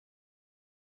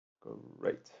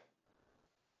Great.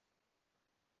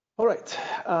 All right.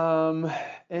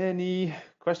 Any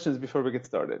questions before we get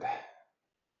started?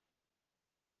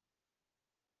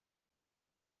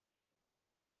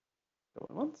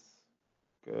 Going once,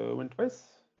 going twice.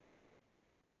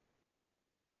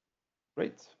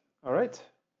 Great. All right.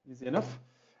 Easy enough.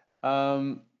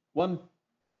 One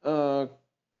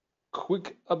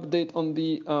quick update on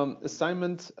the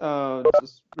assignment.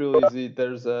 Just real easy.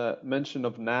 There's a mention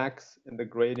of NACS in the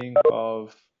grading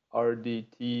of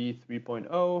RDT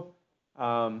 3.0.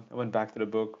 I went back to the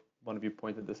book. One of you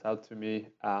pointed this out to me.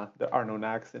 There are no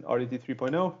NACS in RDT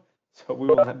 3.0, so we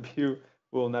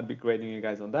will not be grading you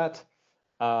guys on that.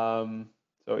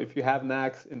 So if you have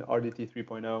NACS in RDT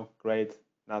 3.0, great.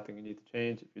 Nothing you need to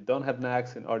change. If you don't have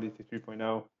NACS in RDT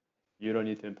 3.0, you don't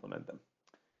need to implement them.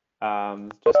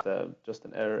 Just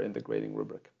an error in the grading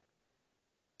rubric.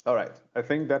 All right, I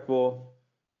think that will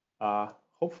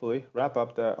hopefully wrap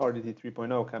up the RDT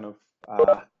 3.0 kind of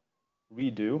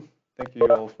redo. Thank you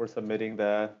all for submitting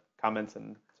the comments,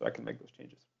 and so I can make those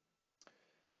changes.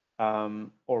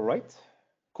 All right,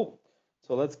 cool.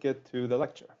 So let's get to the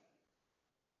lecture.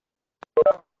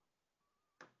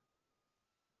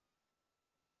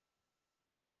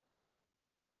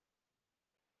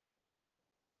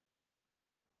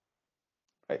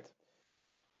 Right.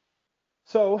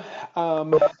 So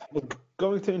we're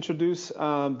going to introduce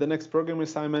the next programming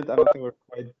assignment. I don't think we're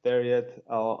quite there yet.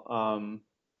 I'll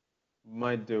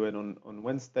might do it on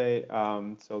Wednesday.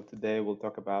 So today we'll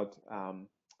talk about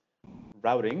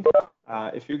routing.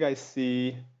 If you guys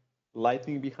see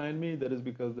lightning behind me, that is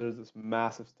because there's this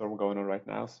massive storm going on right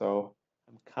now. So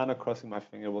I'm kind of crossing my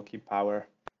finger. We'll keep power.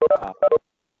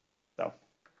 So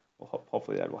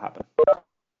hopefully that will happen.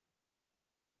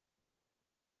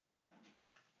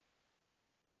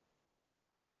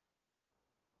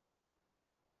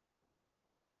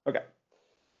 Okay.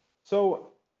 So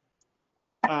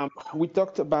we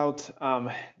talked about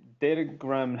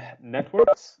datagram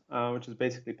networks, which is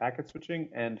basically packet switching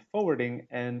and forwarding,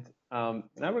 and now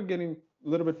we're getting a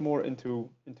little bit more into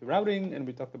routing, and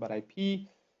we talked about IP.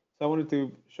 So I wanted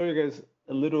to show you guys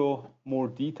a little more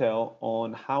detail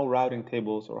on how routing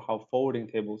tables or how forwarding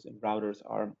tables in routers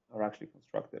are actually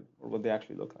constructed, or what they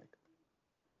actually look like.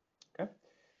 Okay.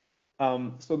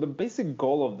 So the basic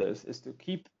goal of this is to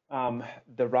keep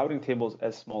the routing tables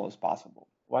as small as possible.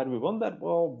 Why do we want that?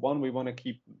 Well, one, we want to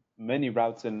keep many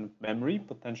routes in memory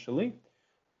potentially,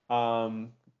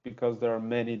 because there are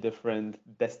many different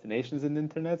destinations in the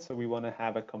internet. So we want to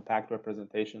have a compact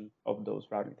representation of those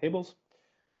routing tables.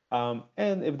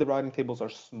 And if the routing tables are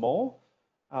small,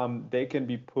 they can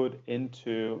be put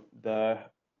into the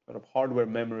sort of hardware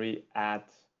memory at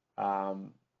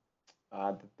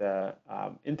the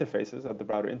interfaces, at the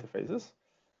router interfaces,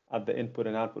 at the input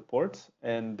and output ports,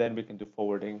 and then we can do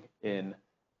forwarding in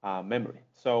memory.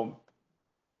 So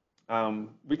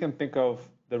we can think of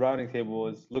the routing table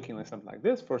as looking like something like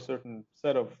this. For a certain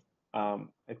set of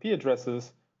IP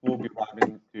addresses, we'll be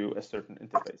routing to a certain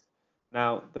interface.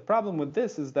 Now, the problem with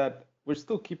this is that we're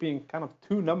still keeping kind of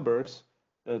two numbers,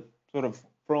 the sort of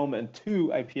from and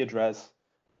to IP address,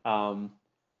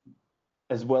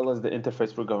 as well as the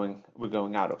interface we're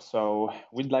going out of. So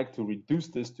we'd like to reduce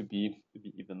this to be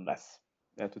even less,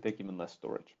 to take even less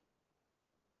storage.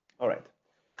 All right.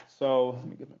 So let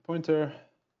me get my pointer.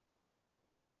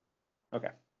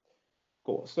 Okay,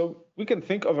 cool. So we can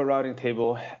think of a routing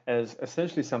table as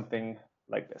essentially something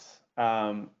like this.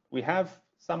 We have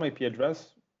some IP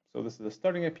address. So this is the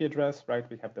starting IP address, right?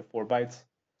 We have the 4 bytes,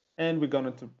 and we're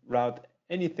going to route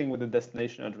anything with a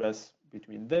destination address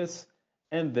between this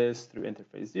and this through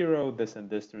interface 0, this and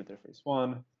this through interface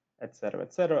 1, etc.,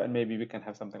 etc. And maybe we can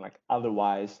have something like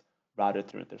otherwise routed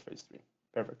through interface 3.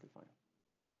 Perfectly fine.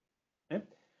 Okay.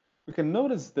 We can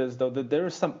notice this, though, that there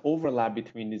is some overlap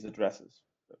between these addresses,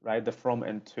 right? The from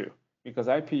and to. Because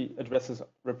IP addresses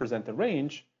represent a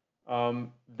range,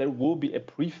 there will be a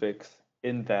prefix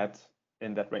in that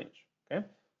range, okay?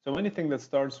 So anything that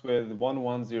starts with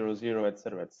 1100,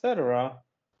 etc., etc.,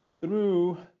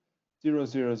 through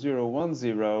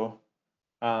 00010,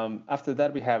 after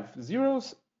that we have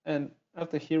zeros, and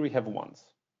after here we have ones,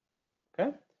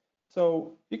 okay?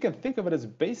 So you can think of it as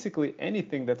basically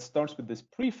anything that starts with this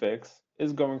prefix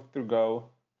is going to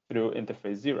go through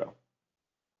interface 0.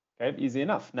 Okay, easy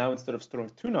enough. Now instead of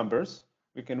storing 2 numbers,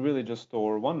 we can really just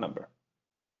store 1 number.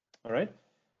 All right.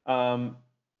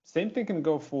 Same thing can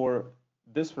go for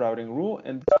this routing rule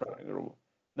and this routing rule.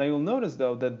 Now you'll notice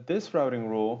though that this routing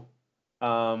rule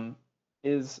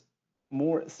is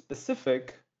more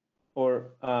specific,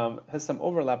 or has some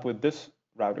overlap with this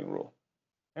routing rule.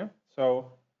 Okay,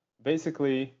 so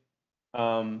basically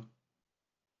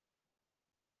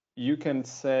you can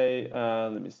say,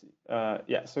 let me see.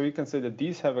 Yeah, so you can say that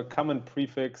these have a common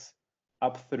prefix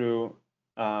up through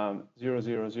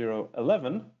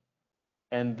 00011,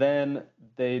 and then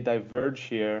they diverge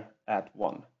here at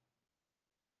 1.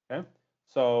 Okay,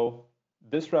 so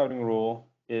this routing rule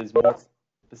is more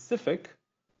specific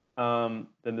than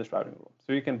this routing rule.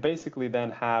 So you can basically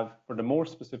then have, for the more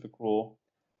specific rule,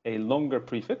 a longer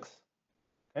prefix.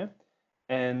 Okay,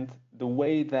 and the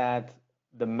way that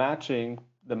the match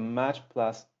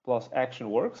plus action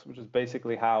works, which is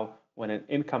basically how when an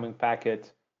incoming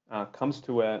packet comes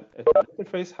to an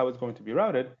interface, how it's going to be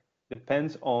routed,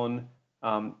 depends on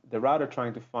the router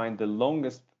trying to find the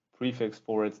longest prefix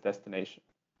for its destination.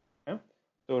 Okay?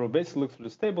 So it'll basically look through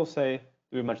this table, say,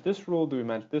 do we match this rule? Do we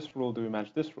match this rule? Do we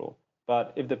match this rule?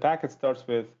 But if the packet starts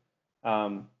with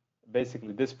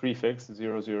basically this prefix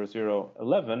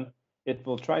 00011,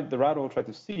 the router will try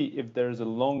to see if there's a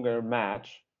longer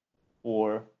match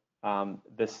for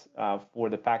for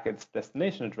the packet's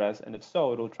destination address, and if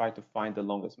so, it'll try to find the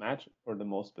longest match for the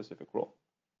most specific rule.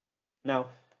 Now,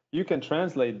 you can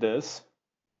translate this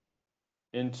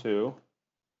into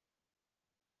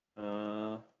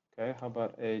okay, how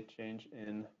about a change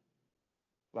in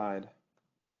slide?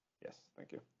 Yes,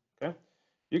 thank you. Okay,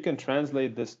 you can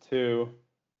translate this to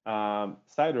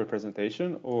side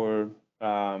representation or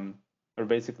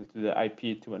basically to the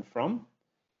IP to and from.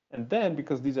 And then,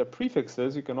 because these are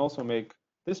prefixes, you can also make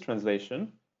this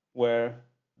translation where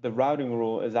the routing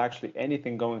rule is actually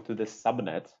anything going to this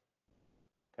subnet.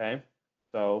 Okay,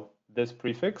 so this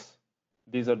prefix,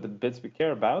 these are the bits we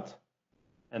care about,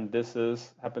 and this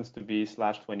happens to be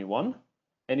 /21.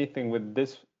 Anything with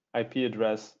this IP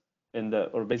address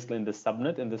basically in the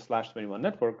subnet in the /21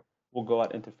 network will go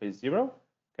at interface 0.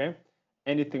 Okay,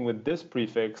 anything with this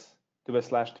prefix to a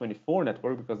 /24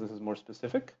 network, because this is more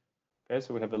specific. Okay,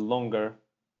 so we have a longer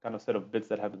kind of set of bits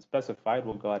that have been specified,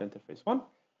 will go at interface 1.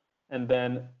 And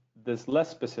then this less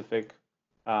specific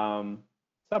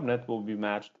subnet will be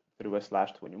matched through a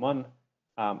 /21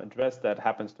 address that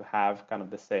happens to have kind of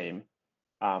the same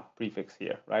prefix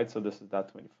here, right? So this is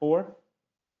 .24.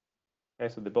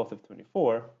 Okay, so they both have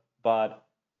 24, but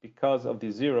because of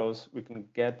these zeros, we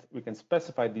can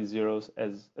specify these zeros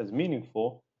as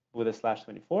meaningful with a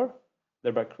 /24,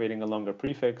 thereby creating a longer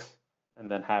prefix and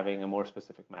then having a more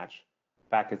specific match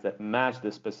packets that match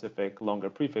the specific longer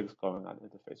prefix going on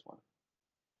interface 1.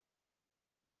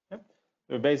 Okay.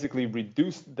 We basically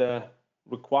reduced the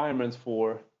requirements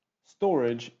for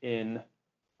storage in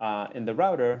the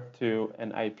router to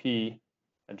an IP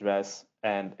address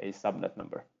and a subnet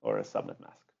number or a subnet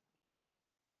mask.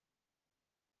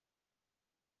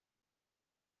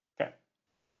 Okay.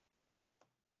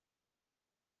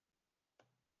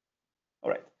 All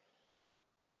right.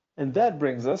 And that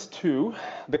brings us to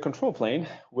the control plane,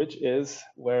 which is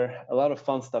where a lot of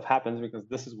fun stuff happens, because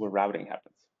this is where routing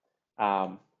happens.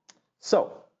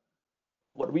 So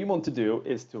what we want to do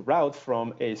is to route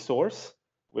from a source,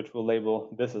 which we'll label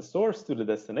this as source, to the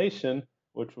destination,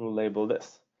 which we'll label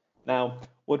this. Now,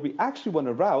 what we actually want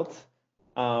to route,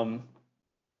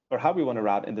 or how we want to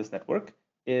route in this network,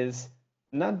 is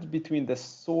not between the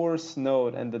source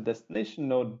node and the destination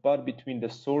node, but between the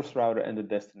source router and the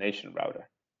destination router.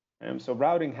 So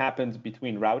routing happens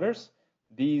between routers.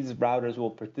 These routers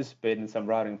will participate in some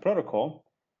routing protocol,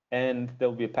 and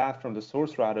there'll be a path from the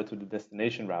source router to the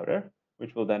destination router,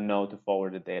 which will then know to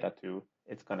forward the data to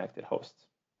its connected hosts.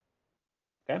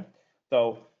 Okay,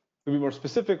 so to be more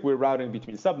specific, we're routing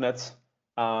between subnets,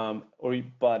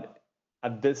 but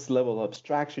at this level of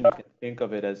abstraction, you can think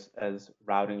of it as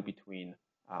routing between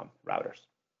routers.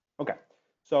 Okay,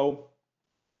 so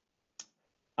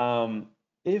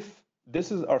if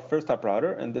this is our first hop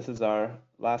router and this is our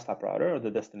last hop router, or the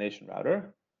destination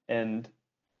router, and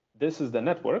this is the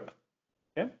network,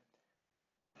 okay,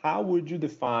 how would you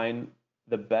define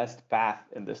the best path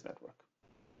in this network,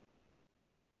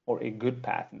 or a good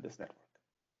path in this network?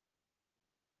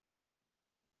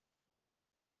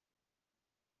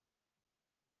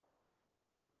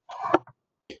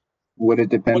 Would it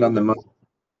depend on the mode?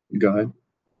 Go ahead.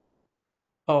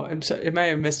 Oh, I'm sorry, I might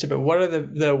have missed it, but what are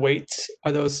the weights?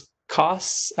 Are those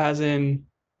costs as in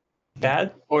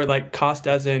bad, or like cost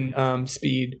as in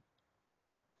speed?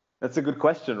 That's a good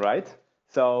question, right?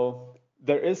 So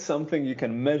there is something you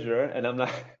can measure, and I'm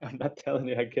not telling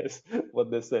you, I guess,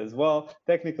 what this is. Well,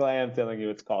 technically, I am telling you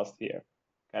it's cost here,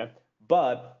 okay?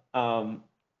 But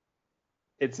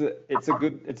it's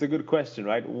a good question,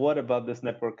 right? What about this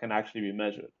network can actually be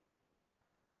measured?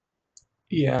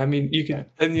 Yeah, I mean, you could.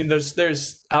 I mean, there's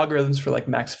algorithms for like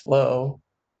max flow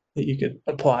that you could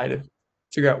apply to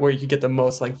figure out where you could get the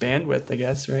most like bandwidth, I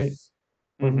guess, right?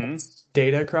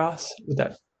 data across? Would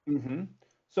that?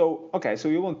 So, okay, so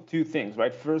you want two things,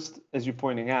 right? First, as you're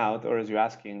pointing out, or as you're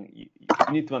asking, you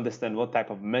need to understand what type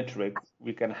of metric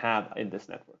we can have in this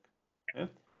network.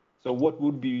 Okay? So what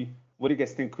do you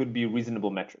guys think could be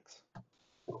reasonable metrics?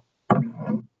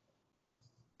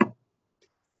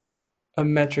 A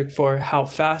metric for how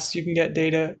fast you can get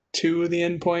data to the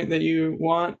endpoint that you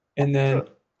want, and then Sure.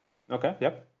 Okay,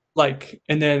 yep.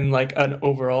 and then like an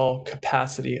overall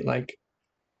capacity, like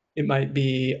it might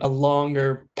be a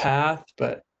longer path,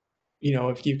 but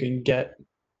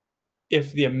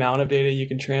if the amount of data you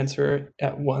can transfer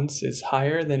at once is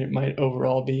higher, then it might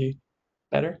overall be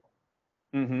better.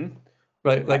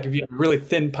 Right, like if you have a really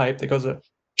thin pipe that goes a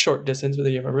short distance, but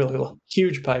then you have a really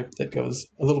huge pipe that goes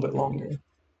a little bit longer.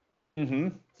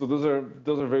 So those are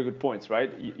very good points,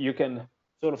 right? You can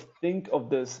sort of think of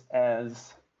this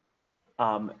as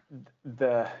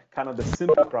the kind of the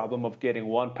simple problem of getting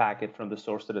one packet from the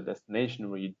source to the destination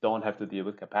where you don't have to deal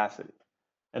with capacity.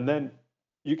 And then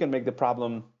you can make the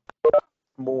problem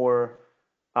more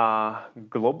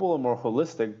global or more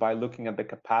holistic by looking at the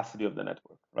capacity of the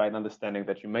network, right? Understanding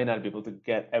that you may not be able to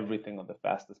get everything on the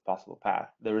fastest possible path.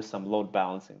 There is some load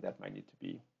balancing that might need to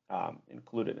be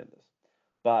included in this.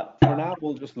 But for now,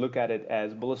 we'll just look at it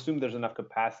as, we'll assume there's enough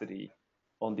capacity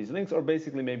on these links, or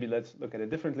basically maybe let's look at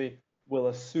it differently. We'll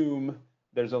assume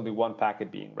there's only one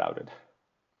packet being routed.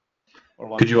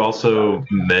 Could you also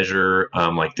measure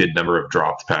like the number of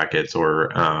dropped packets or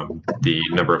the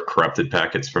number of corrupted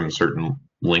packets from certain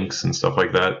links and stuff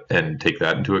like that, and take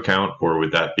that into account, or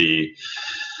would that be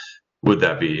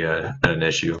an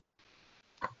issue?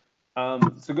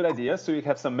 It's a good idea. So you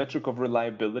have some metric of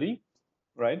reliability,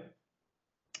 right?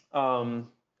 So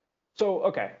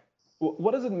okay,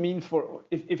 what does it mean for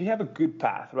if you have a good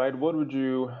path, right? What would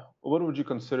you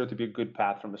consider to be a good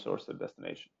path from a source to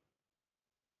destination,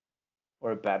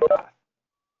 or a bad path?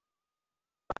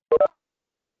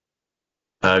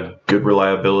 Good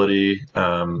reliability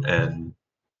and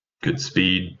good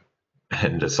speed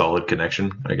and a solid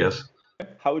connection, I guess.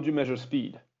 How would you measure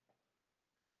speed?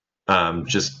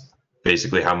 Just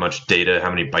basically how much data, how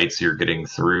many bytes you're getting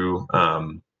through.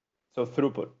 So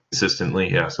throughput. Consistently,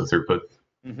 yeah. So throughput.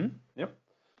 Yep.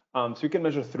 So you can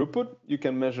measure throughput. You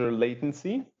can measure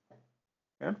latency.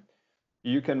 Okay.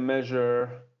 You can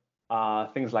measure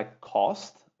things like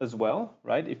cost as well,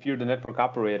 right? If you're the network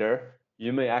operator,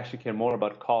 you may actually care more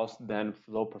about cost than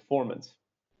flow performance.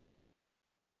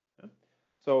 Okay.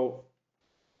 So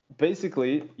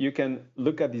basically, you can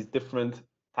look at these different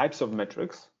types of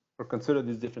metrics, or consider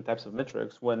these different types of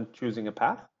metrics when choosing a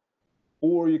path,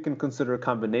 or you can consider a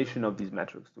combination of these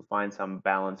metrics to find some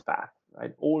balanced path,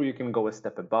 right? Or you can go a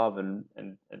step above and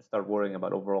start worrying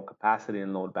about overall capacity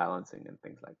and load balancing and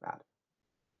things like that.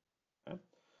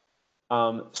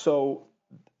 Okay? So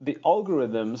the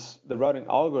algorithms, the routing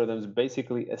algorithms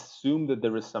basically assume that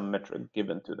there is some metric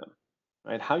given to them,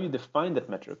 right? How you define that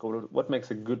metric, or what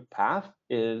makes a good path,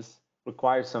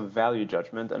 requires some value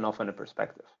judgment and often a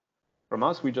perspective. From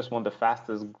us, we just want the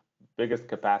fastest, biggest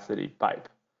capacity pipe,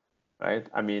 right?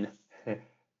 I mean,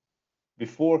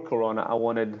 before Corona, I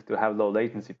wanted to have low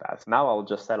latency paths. Now I'll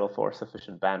just settle for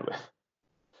sufficient bandwidth,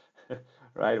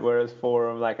 right? Whereas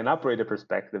for like an operator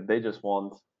perspective, they just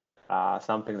want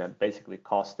something that basically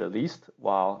costs the least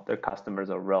while their customers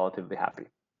are relatively happy.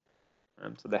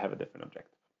 So they have a different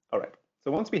objective. All right.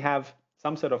 So once we have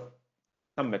some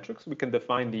metrics, we can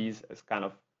define these as kind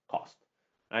of cost,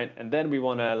 right? And then we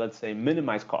want to, let's say,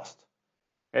 minimize cost.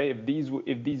 Okay.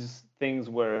 If these things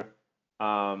were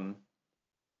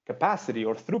capacity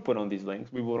or throughput on these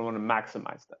links, we would want to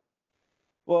maximize them.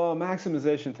 Well,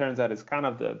 maximization turns out is kind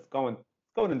of going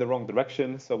in the wrong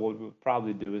direction. So what we'll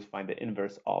probably do is find the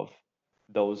inverse of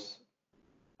those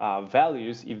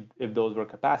values if those were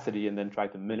capacity, and then try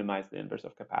to minimize the inverse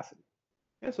of capacity.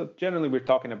 And so generally, we're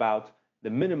talking about the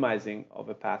minimizing of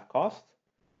a path cost,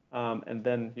 and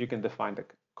then you can define the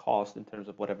cost in terms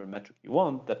of whatever metric you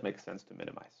want that makes sense to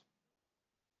minimize.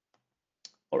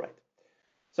 All right.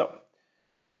 So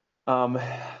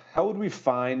how would we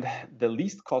find the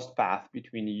least cost path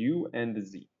between U and the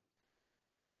Z?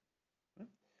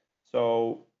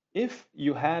 So if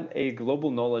you had a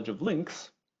global knowledge of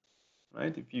links,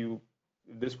 right? If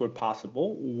this were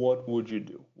possible, what would you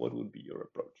do? What would be your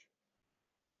approach?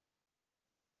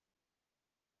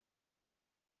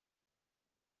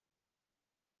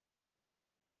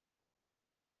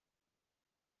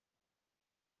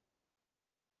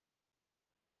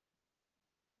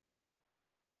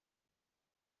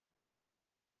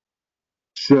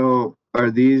 So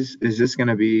is this going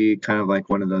to be kind of like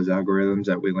one of those algorithms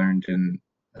that we learned in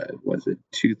was it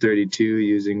 232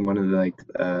 using one of the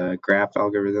like graph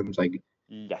algorithms like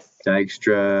yes,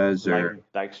 Dijkstra's or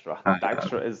like Dijkstra.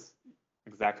 Dijkstra is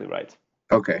exactly right.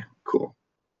 Okay, cool.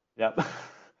 Yep.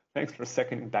 Thanks for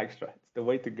seconding Dijkstra. It's the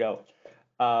way to go.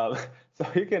 So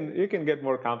you can get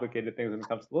more complicated things when it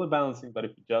comes to load balancing, but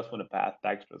if you just want a path,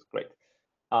 Dijkstra is great.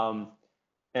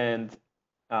 And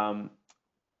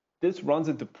this runs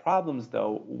into problems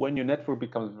though when your network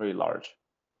becomes very large,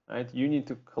 right? You need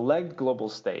to collect global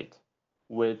state,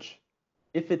 which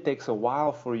if it takes a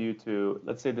while for you to,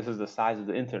 let's say this is the size of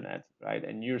the internet, right?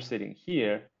 And you're sitting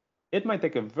here, it might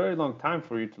take a very long time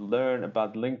for you to learn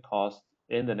about link costs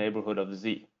in the neighborhood of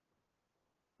Z,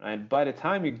 right? By the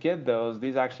time you get those,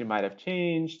 these actually might have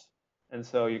changed. And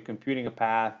so you're computing a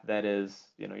path that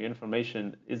is, your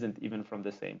information isn't even from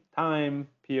the same time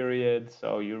period.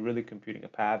 So you're really computing a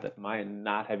path that might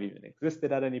not have even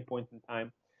existed at any point in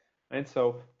time. And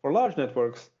so for large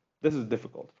networks, this is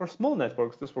difficult. For small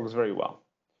networks, this works very well.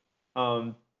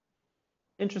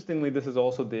 Interestingly, this is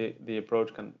also the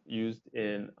approach used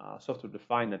in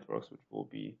software-defined networks, which we'll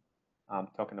be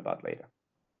talking about later.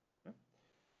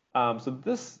 So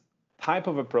this type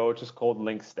of approach is called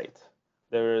link state.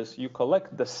 You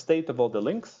collect the state of all the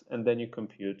links, and then you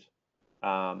compute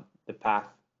the path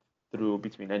through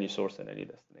between any source and any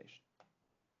destination.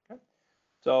 Okay.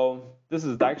 So this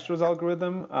is Dijkstra's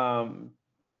algorithm.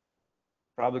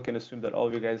 Probably can assume that all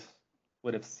of you guys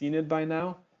would have seen it by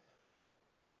now.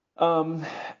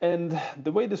 And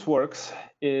the way this works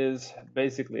is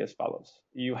basically as follows.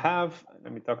 You have,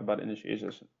 let me talk about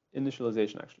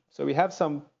initialization actually. So we have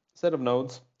some set of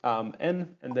nodes,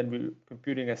 n, and then we're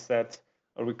computing a set,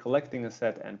 or we're collecting a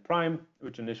set n prime,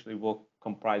 which initially will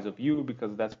comprise of u,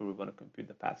 because that's where we're going to compute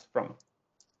the paths from.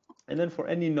 And then for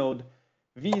any node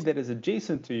v that is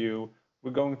adjacent to you,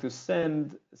 we're going to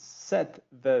set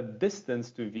the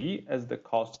distance to v as the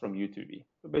cost from u to v.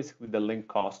 So basically the link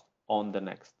cost on the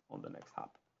next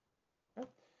hop. Okay.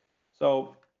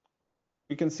 So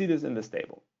you can see this in this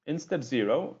table. In step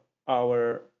 0,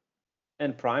 our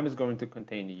n prime is going to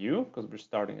contain u, because we're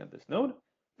starting at this node.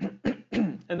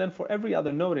 And then for every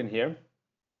other node in here,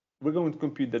 we're going to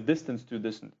compute the distance to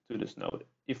this node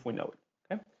if we know it.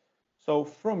 Okay. So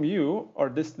from u, our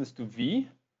distance to v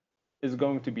is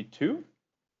going to be 2.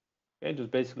 Okay,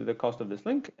 just basically the cost of this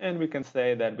link, and we can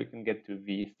say that we can get to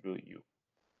v through u,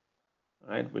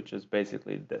 right? Which is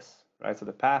basically this, right? So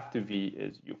the path to v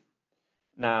is u.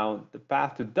 Now the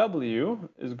path to w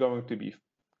is going to be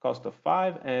cost of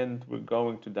 5, and we're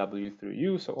going to w through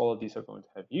u. So all of these are going to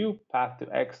have u. Path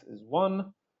to x is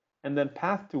 1, and then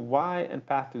path to y and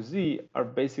path to z are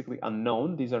basically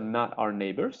unknown. These are not our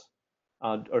neighbors,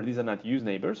 or these are not u's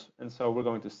neighbors, and so we're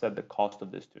going to set the cost of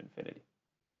this to infinity.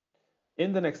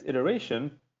 In the next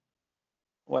iteration,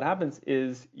 what happens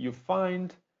is you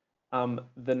find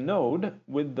the node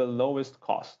with the lowest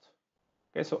cost.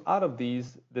 Okay, so out of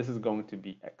these, this is going to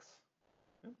be x.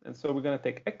 And so we're going to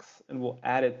take x and we'll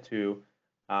add it to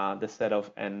the set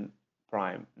of n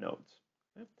prime nodes.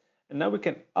 Okay? And now we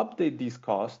can update these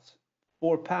costs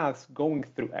for paths going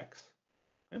through x.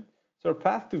 Okay? So our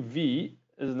path to v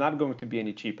is not going to be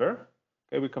any cheaper.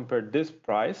 Okay, we compare this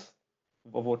price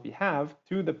of what we have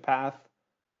to the path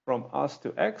from us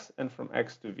to x and from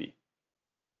x to v.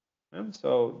 And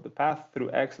so the path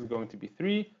through x is going to be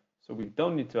 3, so we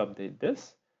don't need to update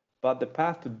this. But the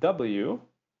path to w,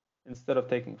 instead of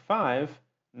taking 5,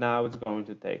 now it's going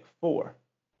to take 4,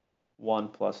 1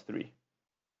 plus 3.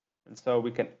 And so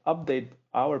we can update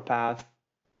our path,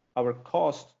 our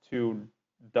cost to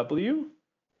w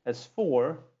as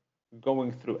 4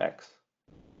 going through x.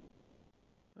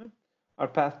 Our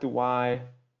path to y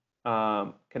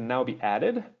can now be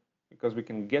added because we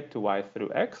can get to y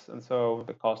through x, and so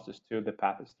the cost is 2, the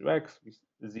path is through x,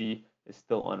 z is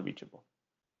still unreachable.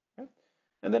 Okay?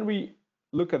 And then we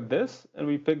look at this and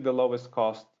we pick the lowest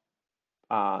cost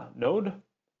node.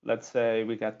 Let's say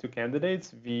we got 2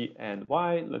 candidates, v and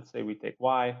y. Let's say we take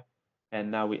y,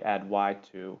 and now we add y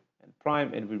to n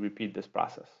prime, and we repeat this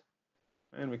process.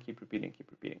 And we keep repeating,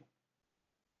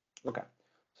 Okay,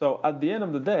 so at the end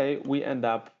of the day, we end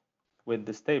up with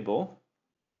this table.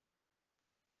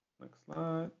 Next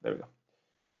slide, there we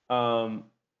go.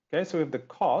 Okay, so we have the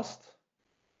cost,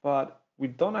 but we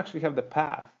don't actually have the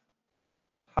path.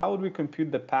 How would we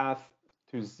compute the path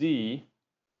to z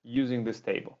using this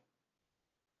table?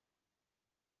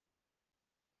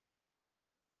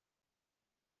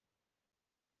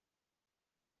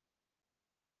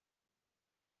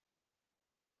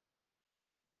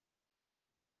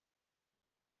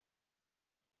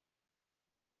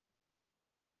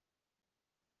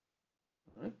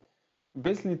 Right.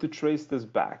 Basically, need to trace this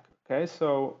back. Okay,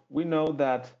 so we know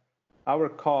that our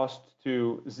cost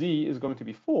to Z is going to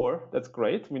be 4. That's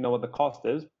great. We know what the cost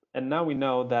is. And now we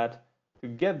know that to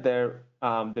get there,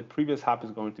 the previous hop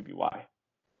is going to be Y.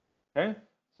 Okay,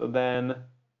 so then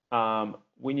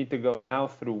we need to go now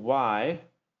through Y.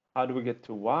 How do we get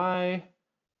to Y?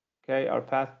 Okay,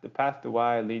 the path to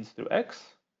Y leads through X.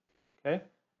 Okay,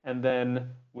 and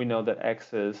then we know that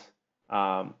X is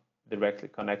directly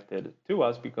connected to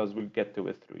us because we get to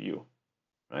it through U.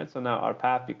 Right, so now our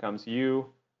path becomes U,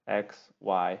 X,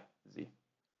 Y, Z.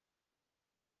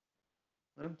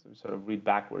 Right? So we sort of read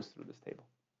backwards through this table.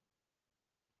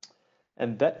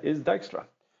 And that is Dijkstra.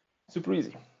 Super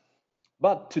easy.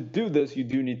 But to do this, you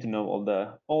do need to know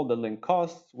all the link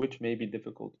costs, which may be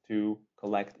difficult to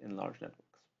collect in large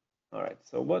networks. All right,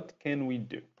 so what can we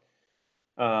do?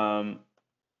 So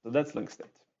that's link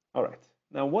state. All right,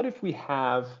 now what if we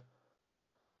have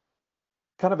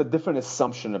kind of a different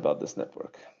assumption about this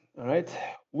network? All right,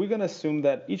 we're going to assume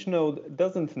that each node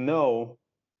doesn't know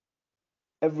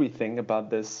everything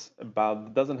about this,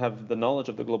 doesn't have the knowledge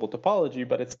of the global topology,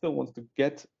 but it still wants to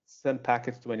send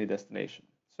packets to any destination.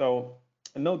 So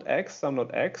a node X, some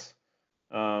node X,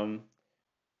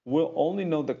 will only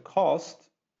know the cost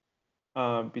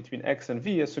between X and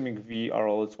V, assuming V are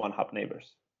all its one-hop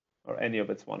neighbors, or any of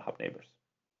its one-hop neighbors.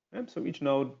 Okay? So each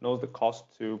node knows the cost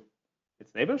to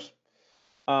its neighbors.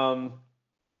 And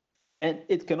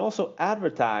it can also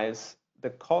advertise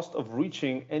the cost of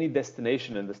reaching any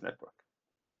destination in this network.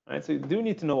 Right? So you do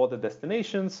need to know all the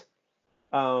destinations,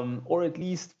 or at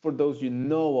least for those you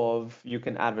know of, you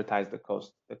can advertise the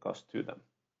cost to them.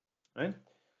 Right?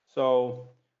 So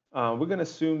we're going to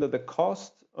assume that the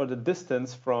cost or the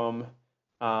distance from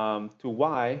to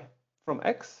y from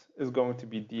x is going to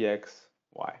be dxy.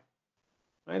 Right?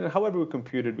 And however we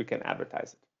compute it, we can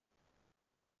advertise it.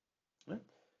 Right?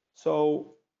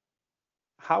 So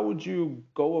how would you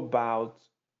go about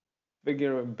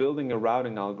building a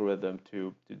routing algorithm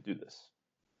to do this?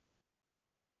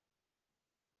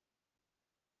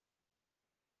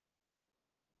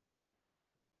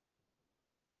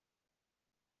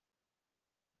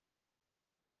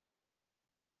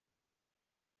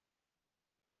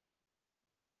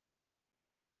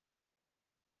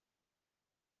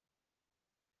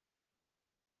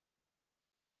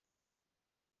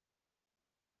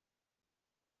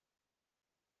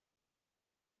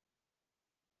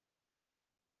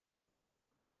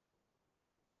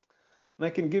 And I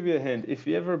can give you a hint. If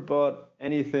you ever bought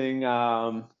anything,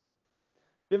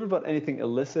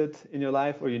 illicit in your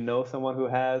life, or you know someone who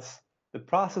has, the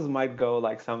process might go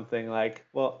like something like,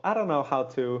 well, I don't know how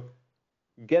to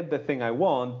get the thing I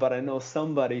want, but I know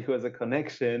somebody who has a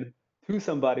connection to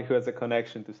somebody who has a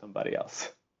connection to somebody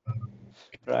else,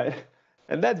 right?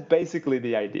 And that's basically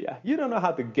the idea. You don't know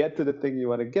how to get to the thing you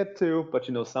want to get to, but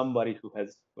you know somebody who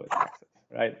has access,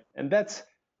 right? And that's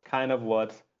kind of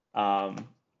what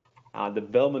the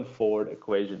Bellman-Ford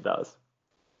equation does,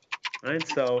 right?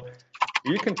 So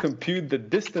you can compute the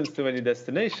distance to any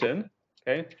destination,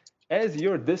 okay, as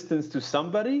your distance to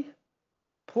somebody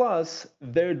plus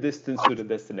their distance to the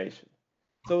destination.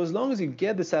 So as long as you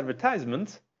get this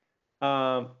advertisement,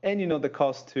 and you know the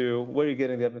cost to where you're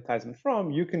getting the advertisement from,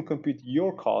 you can compute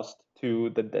your cost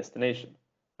to the destination.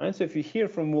 Right? So if you hear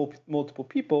from multiple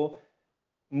people,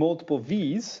 multiple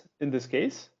V's in this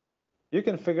case, you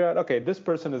can figure out, okay, this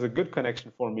person is a good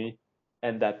connection for me,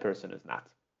 and that person is not,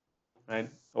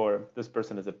 right? Or this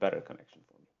person is a better connection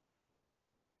for me.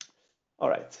 All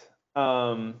right.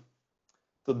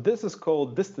 So this is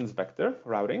called distance vector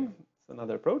routing. It's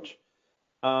another approach.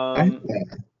 I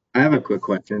have a quick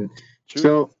question. Sure.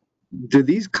 So do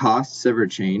these costs ever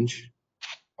change,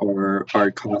 or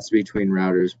are costs between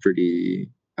routers pretty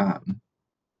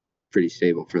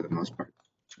stable for the most part?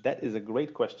 That is a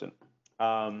great question.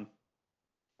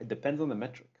 It depends on the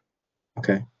metric.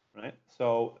 Okay. Right.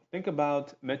 So think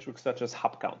about metrics such as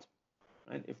hop count.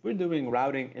 Right. If we're doing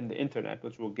routing in the internet,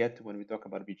 which we'll get to when we talk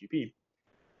about BGP,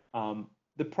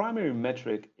 the primary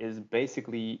metric is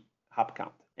basically hop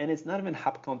count, and it's not even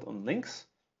hop count on links.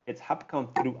 It's hop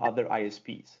count through other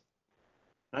ISPs.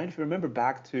 Right. If you remember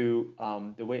back to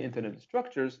the way internet is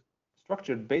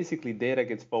structured, basically data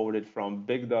gets forwarded from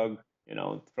big dog,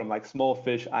 from like small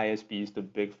fish ISPs to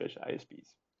big fish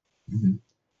ISPs. Mm-hmm.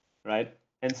 Right.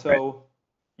 And so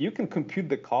you can compute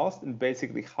the cost in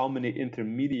basically how many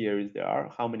intermediaries there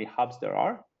are, how many hubs there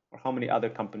are, or how many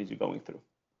other companies you're going through.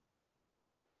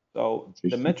 So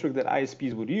the metric that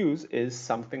ISPs would use is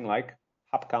something like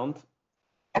hop count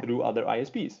through other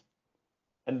ISPs.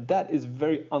 And that is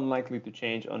very unlikely to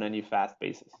change on any fast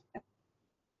basis.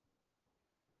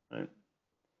 Right?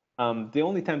 The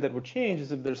only time that would change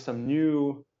is if there's some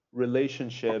new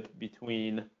relationship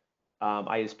between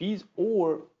ISPs,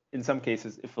 or in some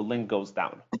cases, if a link goes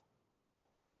down.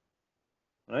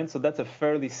 Right? So that's a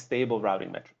fairly stable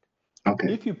routing metric.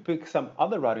 Okay. If you pick some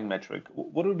other routing metric,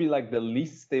 what would be like the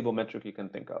least stable metric you can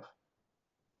think of?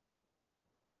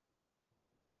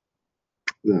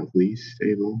 The least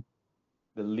stable?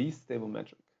 The least stable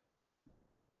metric.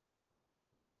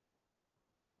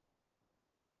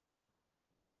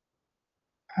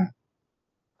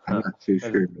 I'm not too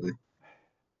sure, really.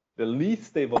 The least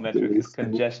stable metric is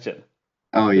congestion.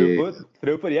 Oh, yeah.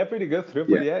 Throughput, yeah, pretty good.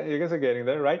 Throughput, yeah, you guys are getting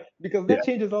there, right? Because that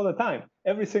changes all the time.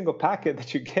 Every single packet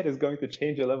that you get is going to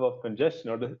change your level of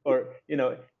congestion, or you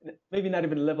know, maybe not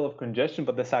even the level of congestion,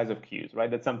 but the size of queues, right?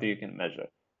 That's something you can measure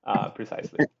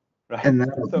precisely, right? And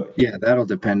that'll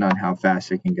depend on how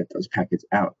fast I can get those packets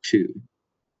out too.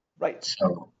 Right.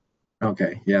 So,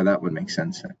 okay, yeah, that would make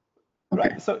sense then.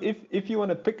 Okay. Right. So if you want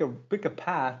to pick a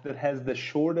path that has the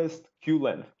shortest queue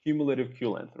length, cumulative queue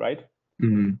length, right?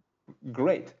 Mm-hmm.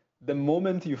 Great. The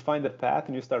moment you find that path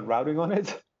and you start routing on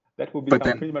it, that will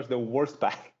become pretty much the worst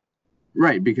path.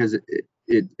 Right, because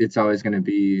it's always going to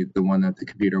be the one that the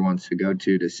computer wants to go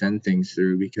to send things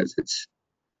through, because it's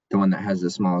the one that has the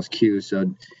smallest queue.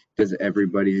 So does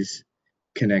everybody's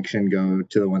connection go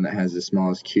to the one that has the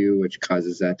smallest queue, which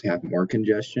causes that to have more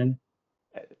congestion?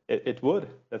 It would.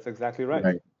 That's exactly right.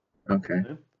 Right. Okay.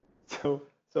 Yeah.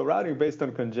 So routing based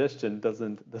on congestion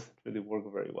doesn't really work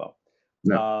very well.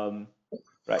 No.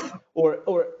 Right. Or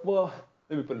well,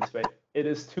 let me put it this way: it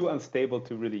is too unstable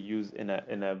to really use in a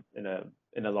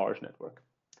large network.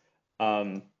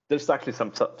 There's actually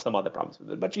some other problems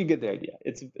with it, but you get the idea.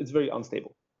 It's very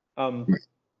unstable.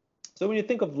 So when you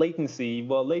think of latency,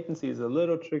 well, latency is a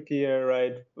little trickier,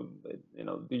 right? You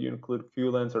know, do you include queue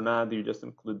lengths or not? Do you just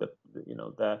include the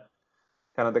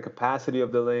kind of the capacity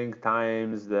of the link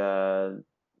times the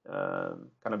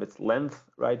kind of its length,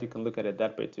 right? You can look at it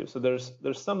that way too. So there's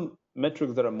some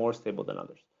metrics that are more stable than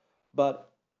others,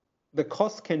 but the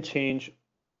cost can change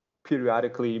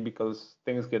periodically because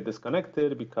things get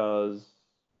disconnected, because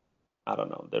I don't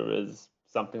know, there is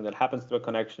something that happens to a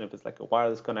connection. If it's like a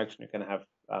wireless connection, you can have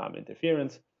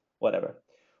interference, whatever.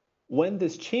 When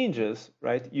this changes,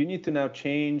 right, you need to now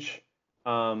change.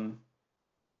 You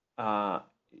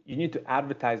need to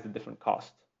advertise the different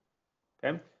costs.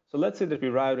 Okay, so let's say that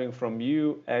we're routing from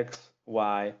U, X,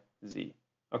 Y, Z.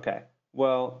 Okay,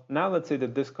 well, now let's say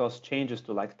that this cost changes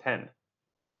to like 10.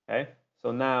 Okay,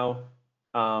 so now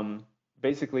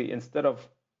basically instead of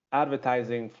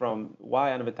advertising from Y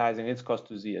advertising its cost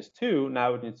to Z as 2,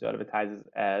 now it needs to advertise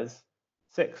as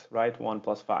 6, right? 1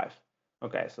 plus 5.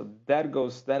 Okay, so that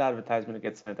advertisement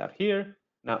gets sent out here.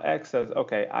 Now X says,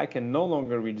 okay, I can no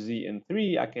longer reach Z in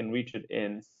 3, I can reach it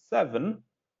in 7.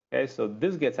 Okay, so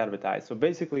this gets advertised. So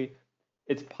basically,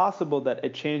 it's possible that a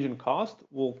change in cost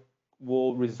will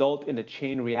result in a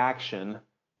chain reaction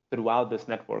throughout this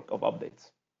network of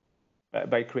updates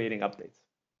by creating updates.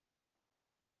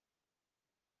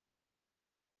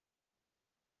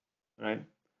 Right?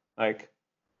 Like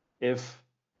if,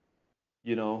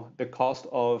 you know, the cost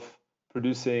of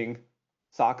producing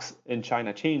socks in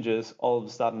China changes, all of a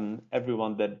sudden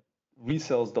everyone that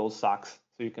resells those socks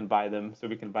so you can buy them, so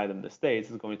we can buy them in the States,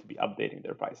 is going to be updating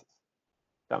their prices.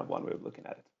 Kind of one way of looking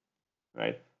at it,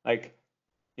 right? Like,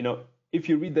 you know, if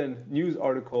you read the news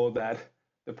article that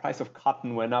the price of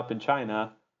cotton went up in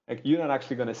China, like you're not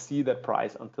actually going to see that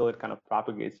price until it kind of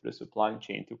propagates through the supply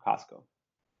chain to Costco.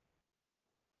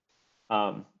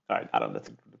 All right, I don't know, that's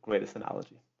the greatest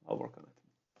analogy. I'll work on it.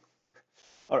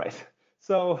 All right,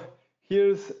 so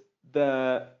here's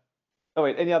the, oh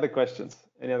wait, any other questions?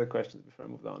 Any other questions before I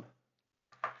move on?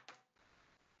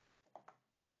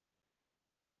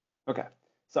 Okay,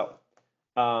 so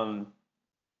so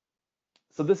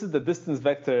this is the distance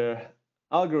vector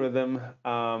algorithm,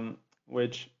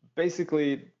 which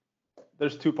basically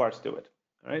there's two parts to it.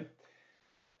 All right.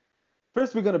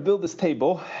 First, we're going to build this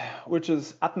table, which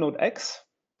is at node X.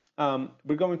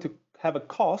 We're going to have a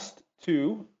cost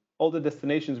to all the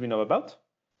destinations we know about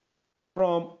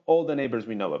from all the neighbors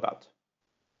we know about.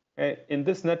 Okay. In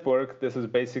this network, this is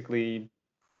basically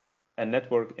a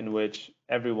network in which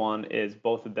everyone is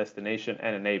both a destination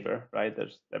and a neighbor, right?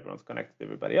 Everyone's connected to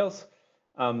everybody else.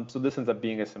 So this ends up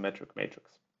being a symmetric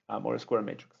matrix or a square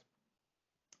matrix.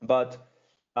 But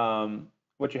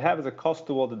what you have is a cost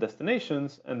to all the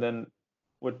destinations, and then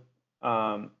what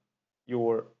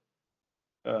your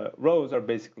rows are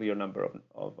basically your number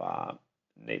of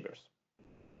neighbors.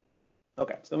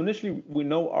 Okay, so initially we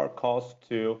know our cost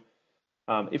to,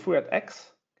 if we're at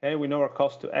X, okay, we know our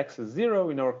cost to X is 0,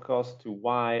 we know our cost to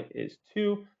Y is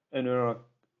 2,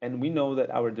 and we know that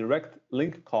our direct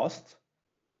link cost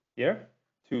here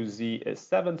to z is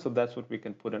 7, so that's what we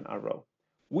can put in our row.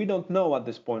 We don't know at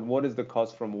this point what is the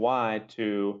cost from y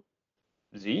to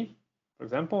z, for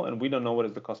example, and we don't know what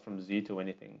is the cost from z to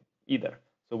anything either.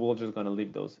 So we're just going to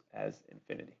leave those as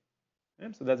infinity.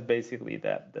 Okay? So that's basically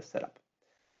the setup.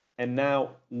 And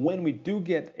now when we do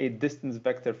get a distance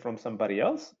vector from somebody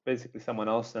else, basically someone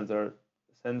else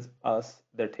sends us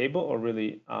their table, or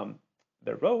really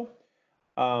their row,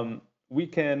 we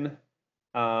can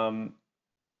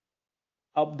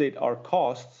update our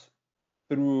costs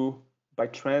by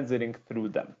transiting through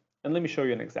them. And let me show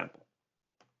you an example.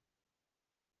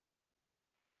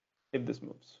 If this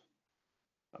moves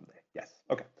someday. Yes,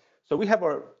 okay. So we have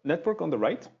our network on the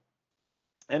right,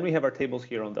 and we have our tables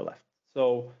here on the left.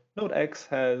 So node X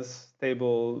has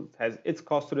its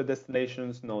cost to the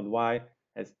destinations, node Y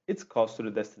has its cost to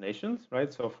the destinations,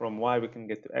 right? So from Y we can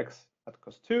get to X at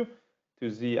cost 2, to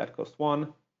Z at cost 1,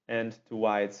 and to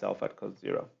Y itself at cost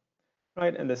 0,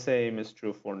 right? And the same is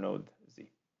true for node Z.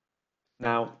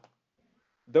 Now,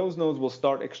 those nodes will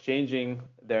start exchanging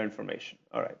their information.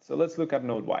 All right, so let's look at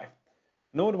node Y.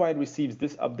 Node Y receives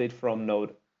this update from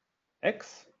node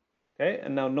X, okay?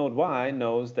 And now node Y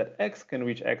knows that X can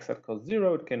reach X at cost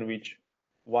 0, it can reach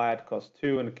Y at cost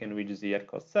 2, and it can reach Z at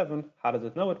cost 7. How does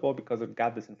it know it? Well, because it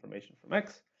got this information from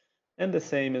X. And the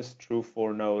same is true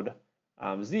for node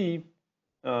Z.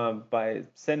 By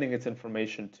sending its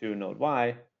information to node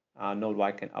Y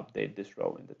can update this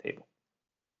row in the table.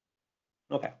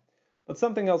 Okay, but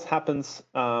something else happens.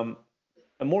 A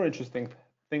more interesting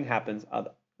thing happens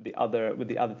with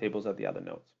the other tables at the other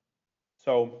nodes.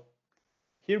 So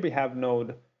here we have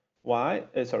node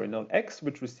X,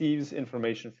 which receives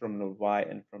information from node Y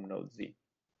and from node Z.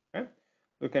 Okay,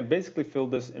 we can basically fill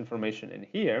this information in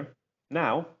here.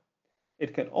 Now,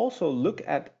 it can also look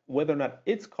at whether or not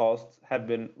its costs have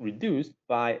been reduced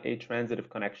by a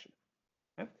transitive connection.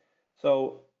 Okay?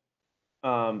 So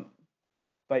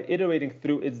by iterating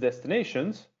through its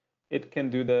destinations, it can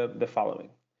do the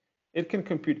following. It can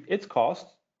compute its cost,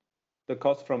 the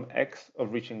cost from X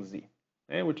of reaching Z,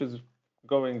 okay? Which is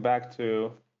going back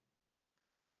to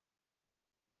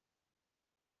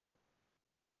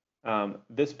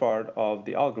this part of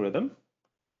the algorithm.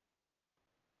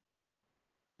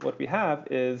 What we have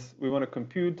is we want to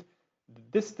compute the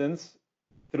distance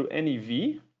through any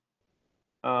v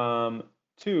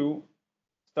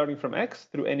starting from X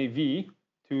through any v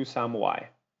to some Y.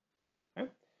 Okay?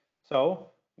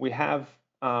 So we have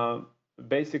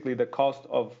basically the cost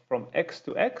from X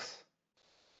to X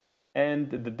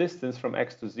and the distance from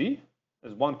X to Z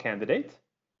as one candidate.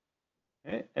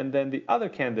 Okay? And then the other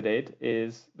candidate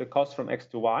is the cost from X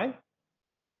to Y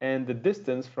and the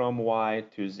distance from Y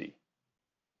to Z.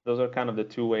 Those are kind of the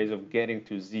two ways of getting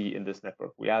to Z in this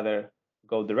network. We either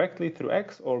go directly through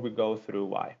X or we go through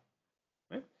Y.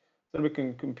 Okay? So we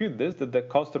can compute this, that the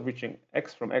cost of reaching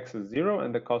X from X is 0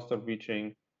 and the cost of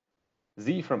reaching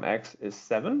Z from X is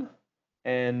 7.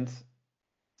 And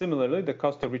similarly, the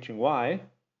cost of reaching Y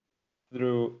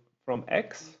from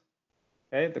X,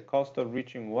 okay, the cost of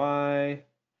reaching Y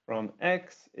from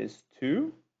X is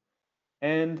 2.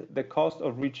 And the cost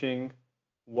of reaching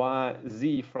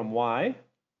Z from Y,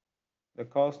 the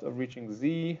cost of reaching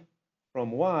Z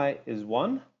from Y is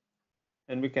 1.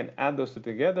 And we can add those two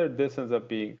together. This ends up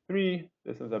being 3,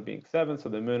 this ends up being 7. So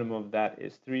the minimum of that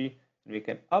is 3. And we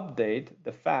can update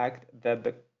the fact that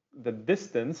the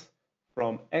distance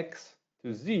from X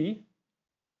to Z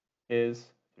is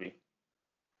 3.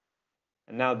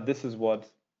 And now this is what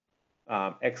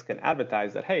X can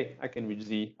advertise, that, hey, I can reach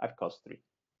Z at cost 3.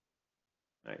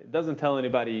 Right? It doesn't tell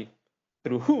anybody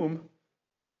through whom,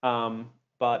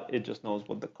 but it just knows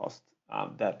what the cost,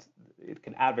 that it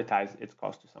can advertise its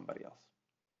cost to somebody else.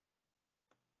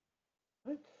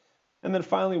 Right? And then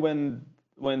finally,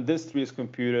 when this 3 is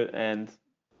computed and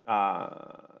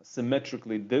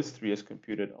symmetrically this 3 is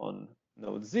computed on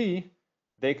node Z,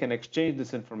 they can exchange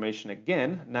this information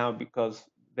again now, because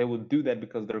they will do that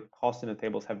because their costs in the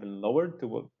tables have been lowered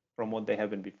from what they have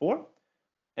been before.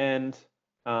 And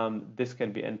this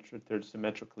can be entered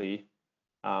symmetrically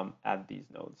at these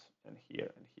nodes and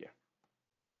here and here.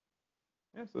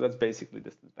 Yeah, so that's basically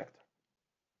distance vector.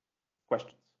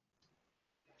 Questions?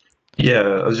 Yeah,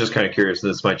 I was just kind of curious.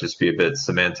 This might just be a bit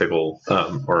semantical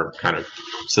or kind of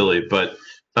silly, but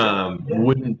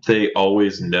wouldn't they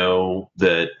always know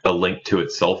that a link to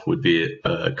itself would be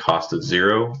a cost of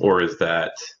 0, or is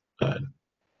that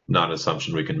not an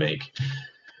assumption we can make?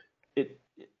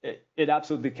 It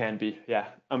absolutely can be. Yeah,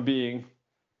 I'm being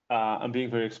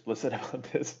very explicit about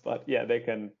this, but yeah, they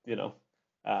can.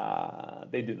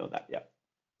 They do know that. Yeah.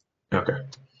 Okay.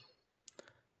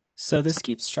 So this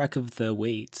keeps track of the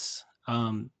weights.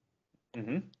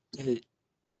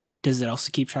 Does it also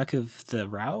keep track of the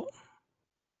route?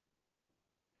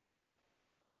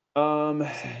 Does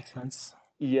that make sense?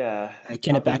 Yeah.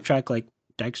 Can it backtrack like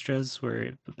Dijkstra's, where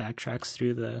it backtracks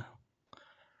through the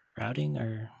routing,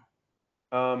 or?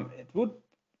 It would.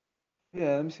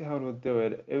 Yeah. Let me see how it would do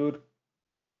it. It would.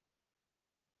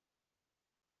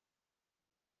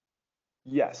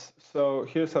 Yes. So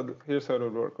here's how it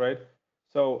would work, right?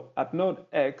 So at node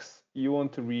X, you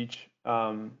want to reach.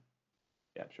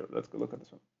 Yeah, sure. Let's go look at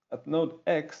this one. At node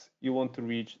X, you want to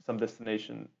reach some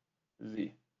destination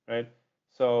Z, right?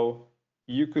 So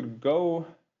you could go.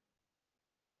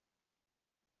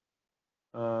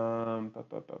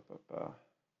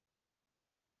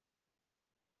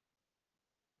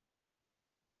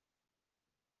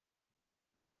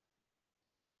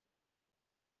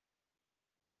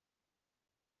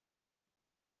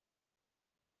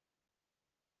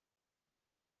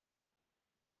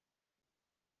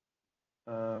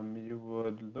 You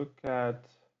would look at.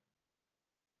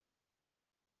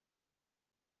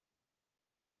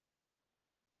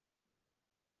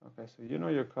 Okay, so you know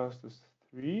your cost is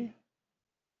 3.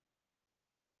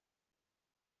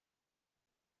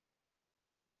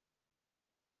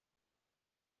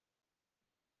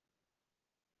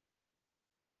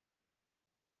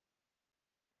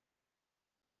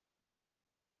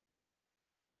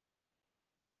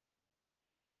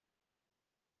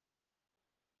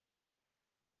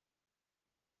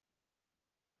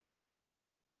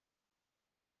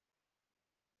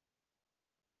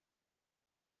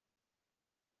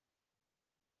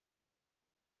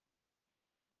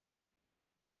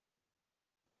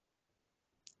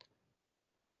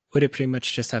 Would it pretty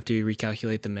much just have to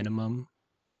recalculate the minimum?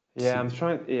 Yeah, I'm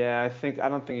trying. Yeah, I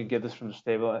don't think you get this from the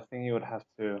stable. I think you would have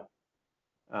to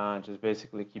just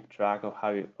basically keep track of how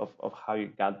you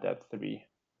got that 3.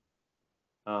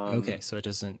 Okay, so it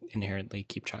doesn't inherently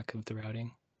keep track of the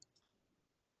routing.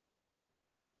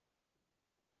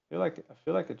 I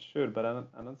feel like it should, but I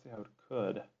don't see how it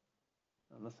could,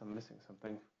 unless I'm missing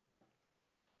something.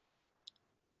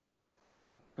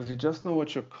 Because you just know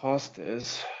what your cost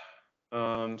is,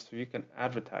 so you can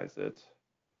advertise it.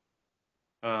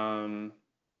 So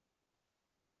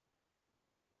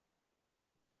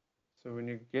when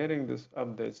you're getting this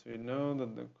update, so you know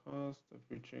that the cost of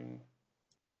reaching.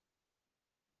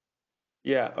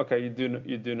 Yeah, okay, you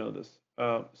do know this.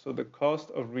 So the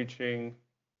cost of reaching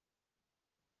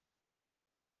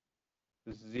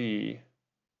Z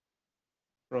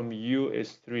from U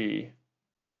is 3,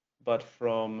 but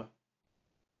from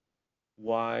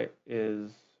Y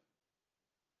is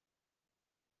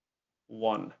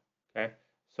 1. Okay,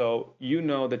 so you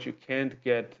know that you can't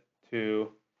get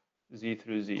to Z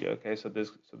through Z. Okay, so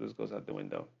this goes out the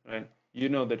window, right? You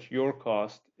know that your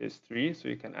cost is 3, so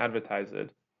you can advertise it.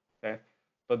 Okay,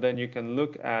 but then you can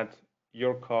look at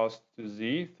your cost to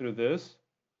Z through this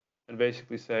and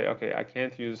basically say, okay, I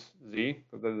can't use Z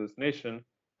because of the destination.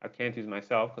 I can't use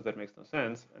myself because that makes no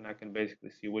sense. And I can basically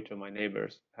see which of my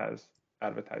neighbors has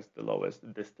advertised the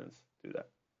lowest distance to that.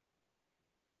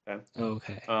 Okay.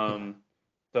 Okay.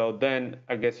 So then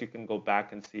I guess you can go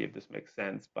back and see if this makes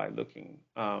sense by looking,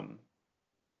 by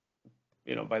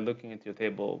looking into your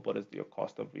table, what is your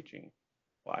cost of reaching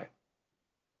Y?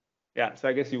 Yeah, so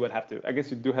I guess you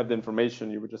do have the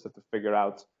information. You would just have to figure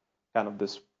out kind of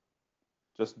this,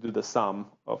 just do the sum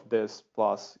of this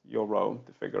plus your row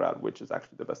to figure out which is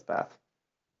actually the best path.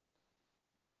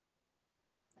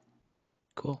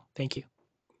 Cool, thank you.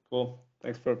 Cool,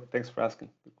 thanks for asking.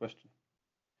 Good question.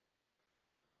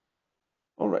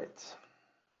 All right.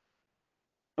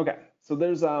 Okay, so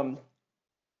there's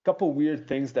couple weird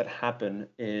things that happen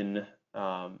in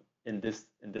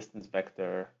distance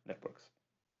vector networks.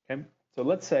 Okay, so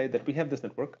let's say that we have this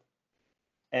network,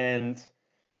 and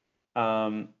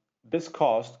this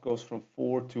cost goes from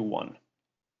 4 to 1.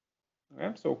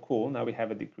 Okay, so cool. Now we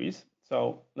have a decrease.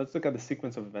 So let's look at the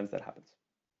sequence of events that happens.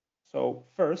 So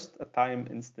first, a time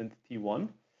instant t1,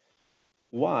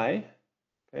 y,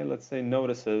 okay, let's say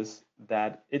notices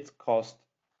that its cost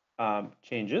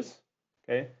changes,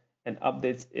 okay, and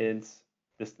updates its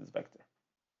distance vector.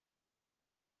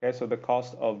 Okay, so the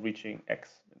cost of reaching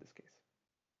x in this case.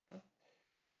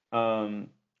 Okay.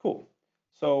 Cool.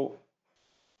 So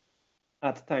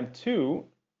at time 2,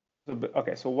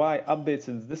 so y updates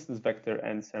its distance vector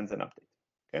and sends an update.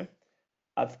 Okay.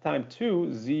 At time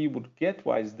 2, z would get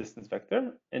y's distance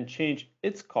vector and change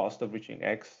its cost of reaching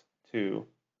x to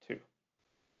 2.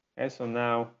 Okay, so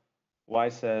now y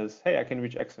says, hey, I can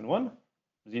reach x in 1.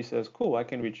 Z says, cool, I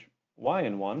can reach y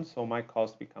in 1, so my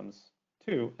cost becomes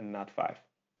 2 and not 5.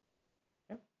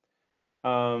 Okay.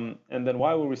 And then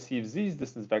y will receive z's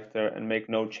distance vector and make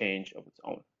no change of its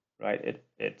own, right?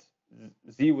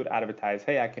 Z would advertise,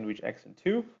 hey, I can reach x in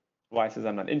 2. Y says,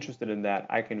 I'm not interested in that.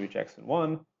 I can reach x in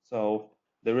 1. So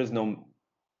there is no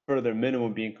further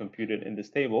minimum being computed in this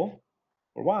table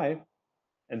for y.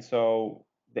 And so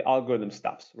the algorithm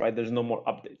stops, right? There's no more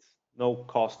updates. No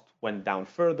cost went down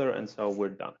further, and so we're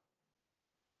done.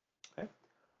 Okay.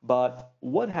 But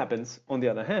what happens, on the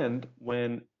other hand,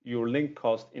 when your link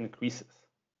cost increases?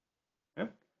 Okay.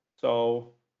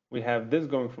 So we have this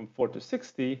going from 4 to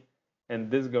 60,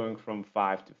 and this going from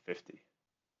 5 to 50.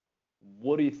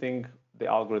 What do you think the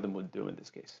algorithm would do in this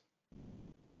case?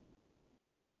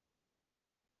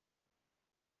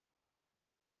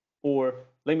 Or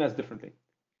let me ask differently.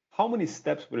 How many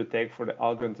steps would it take for the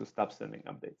algorithm to stop sending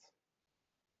updates?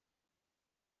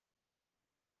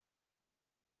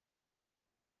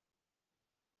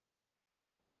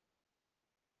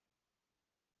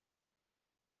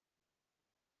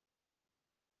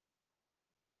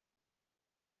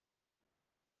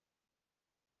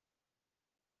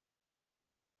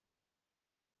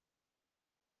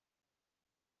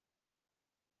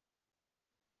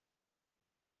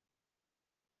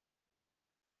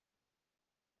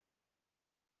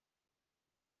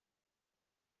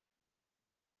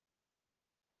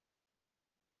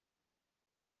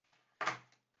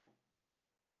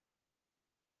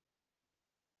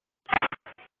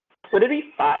 Would it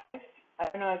be 5? I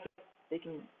don't know if they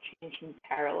can change in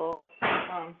parallel.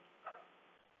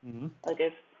 Like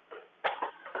if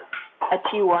at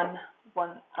T1,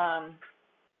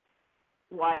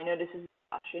 Y notices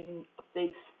option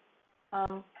updates,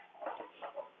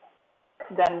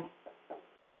 then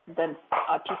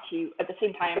T2 at the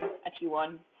same time at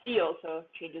T1, C also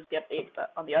changes the update,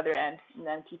 but on the other end, and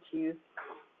then T2,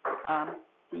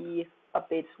 C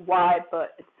updates Y,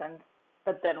 but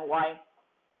then Y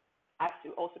has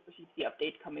to also perceive the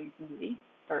update coming from Z,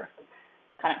 or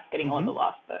kind of getting a little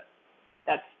lost, but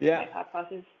that's my thought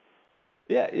process.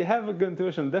 Yeah, you have a good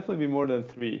intuition. Definitely be more than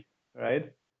 3,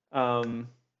 right?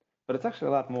 But it's actually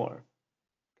a lot more.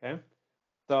 Okay,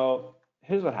 so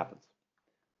here's what happens.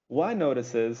 Y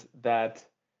notices that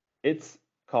its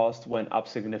cost went up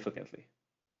significantly.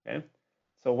 Okay,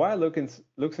 so Y looks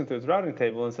into its routing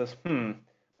table and says, the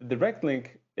direct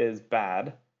link is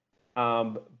bad,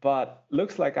 but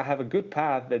looks like I have a good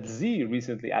path that Z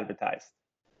recently advertised,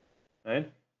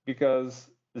 right? Because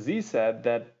Z said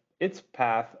that its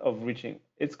cost of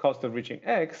reaching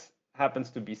X happens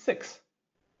to be 6.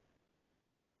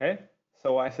 Okay,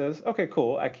 so Y says, okay,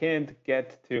 cool. I can't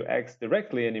get to X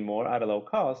directly anymore at a low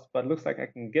cost, but looks like I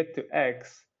can get to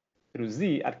X through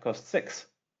Z at cost 6.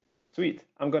 Sweet,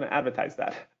 I'm going to advertise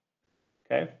that.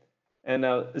 Okay, and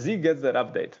now Z gets that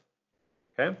update.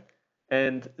 Okay,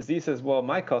 and Z says, well,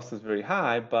 my cost is very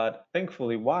high, but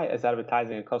thankfully Y is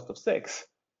advertising a cost of 6.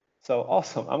 So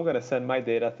awesome, I'm going to send my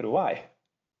data through Y.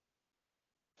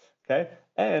 Okay,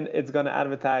 and it's going to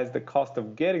advertise the cost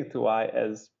of getting to Y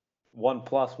as 1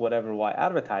 plus whatever Y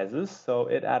advertises. So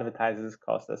it advertises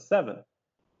cost as 7.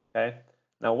 Okay,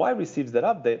 now Y receives that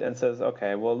update and says,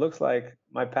 okay, well, it looks like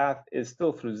my path is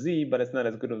still through Z, but it's not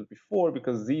as good as before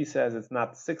because Z says it's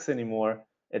not 6 anymore.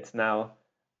 It's now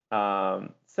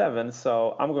 7.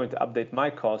 So I'm going to update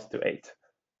my cost to 8.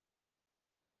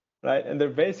 Right, and they're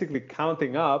basically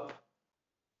counting up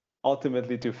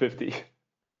ultimately to 50.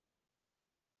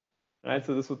 Right,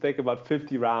 so this will take about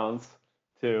 50 rounds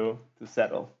to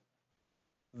settle.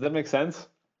 Does that make sense?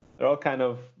 They're all kind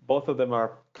of, both of them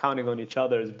are counting on each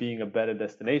other as being a better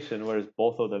destination, whereas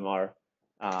both of them are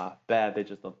bad, they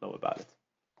just don't know about it.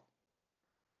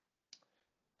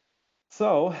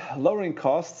 So lowering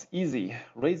costs, easy.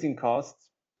 Raising costs,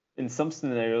 in some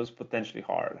scenarios, potentially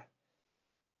hard.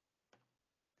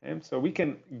 Okay, so we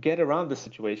can get around the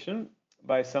situation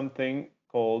by something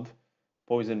called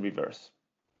Poisson reverse.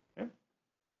 Okay?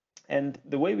 And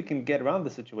the way we can get around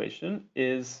the situation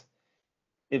is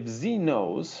if Z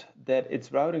knows that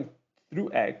it's routing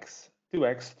through X, to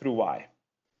X through Y.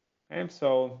 Okay,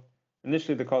 so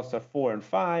initially the costs are 4 and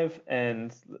 5,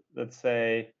 and let's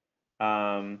say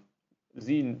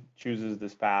Z chooses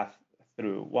this path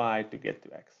through Y to get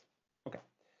to X. Okay,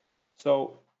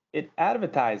 so it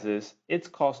advertises its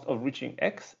cost of reaching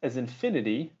X as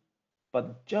infinity,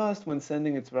 but just when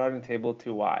sending its routing table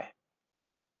to Y.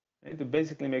 Okay, to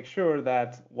basically make sure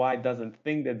that Y doesn't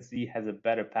think that Z has a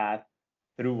better path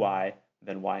through Y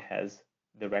than Y has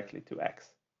directly to X.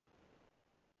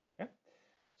 Okay?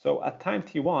 So at time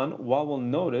t1, Y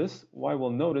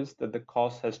will notice that the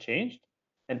cost has changed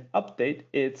and update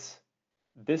its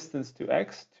distance to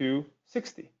X to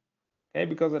 60. Okay,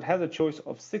 because it has a choice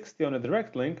of 60 on a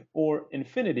direct link or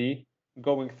infinity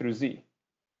going through Z.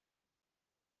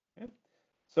 Okay?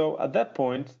 So at that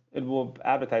point, it will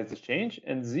advertise this change,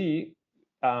 and Z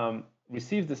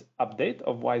receives this update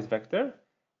of Y's vector,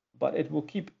 but it will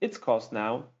keep its cost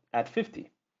now at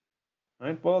 50.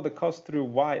 Right? Well, the cost through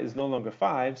Y is no longer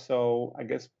 5, so I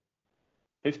guess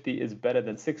 50 is better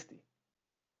than 60.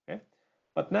 Okay?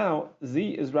 But now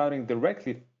Z is routing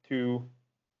directly to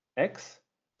X,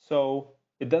 so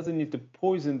it doesn't need to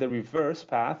poison the reverse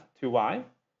path to Y.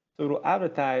 So it will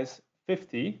advertise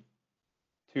 50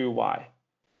 to Y.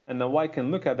 And then Y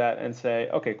can look at that and say,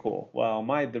 okay, cool. Well,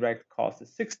 my direct cost is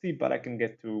 60, but I can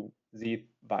get to Z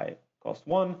by cost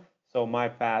 1. So my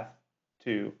path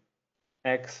to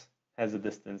X has a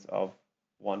distance of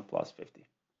 1 plus 50.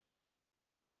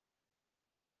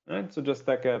 All right, so just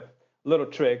like a little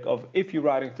trick of if you're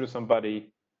routing through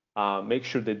somebody, make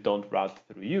sure they don't route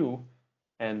through you.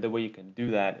 And the way you can do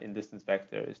that in distance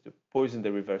vector is to poison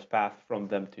the reverse path from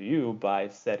them to you by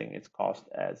setting its cost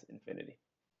as infinity.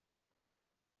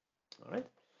 All right,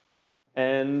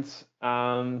 and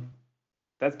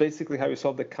that's basically how you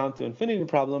solve the count to infinity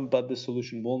problem, but the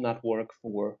solution will not work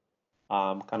for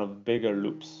kind of bigger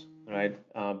loops, right?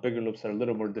 Bigger loops are a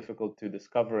little more difficult to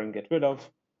discover and get rid of.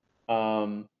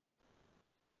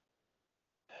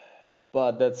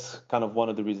 But that's kind of one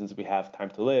of the reasons we have time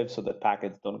to live, so that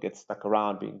packets don't get stuck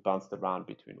around being bounced around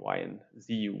between Y and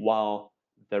Z while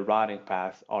the routing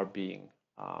paths are being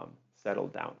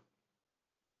settled down.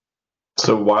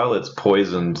 So while it's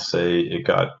poisoned, say it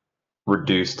got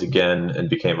reduced again and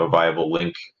became a viable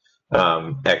link,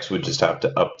 X would just have to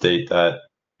update that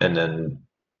and then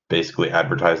basically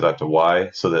advertise that to Y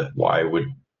so that Y would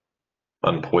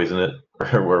unpoison it,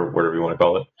 or whatever you want to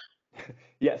call it.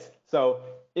 Yes. So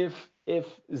if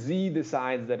Z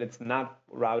decides that it's not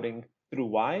routing through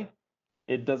Y,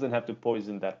 it doesn't have to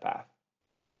poison that path.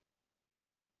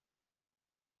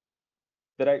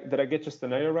 Did I get your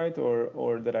scenario right,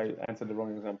 or did I answer the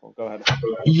wrong example? Go ahead.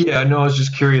 Yeah, no, I was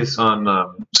just curious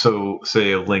on so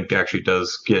say a link actually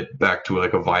does get back to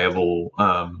like a viable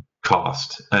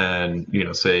cost, and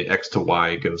say X to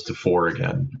Y goes to 4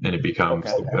 again, and it becomes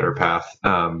a better path.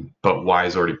 But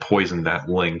Y's already poisoned that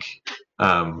link.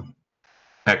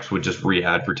 X would just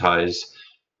re-advertise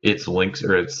its links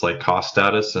or its like cost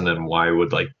status, and then Y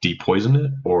would like depoison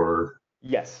it, or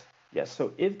yes.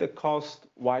 So if the cost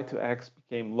Y to X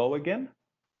became low again,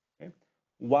 okay,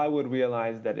 Y would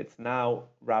realize that it's now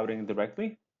routing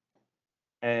directly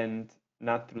and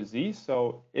not through Z.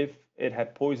 So if it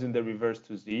had poisoned the reverse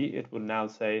to Z, it would now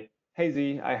say, hey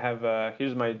Z, I have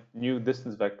here's my new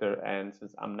distance vector, and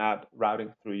since I'm not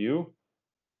routing through you,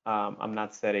 I'm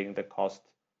not setting the cost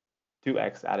to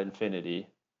X at infinity.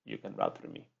 You can route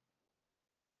through me.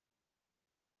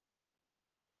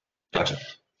 Gotcha.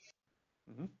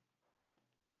 Mm-hmm.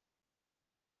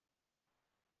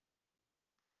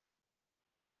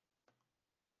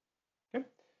 Okay.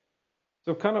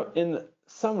 So kind of in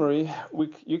summary,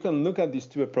 you can look at these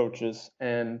two approaches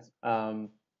and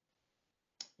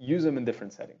use them in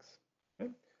different settings. Okay?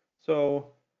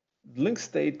 So link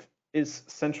state is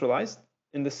centralized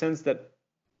in the sense that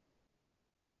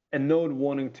a node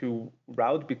wanting to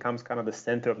route becomes kind of the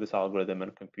center of this algorithm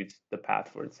and computes the path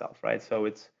for itself, right? So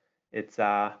it's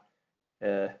kind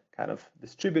of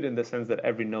distributed in the sense that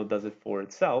every node does it for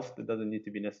itself. That doesn't need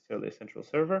to be necessarily a central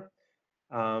server,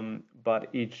 but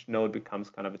each node becomes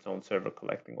kind of its own server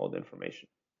collecting all the information.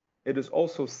 It is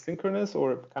also synchronous,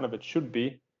 or kind of it should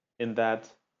be, in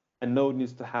that a node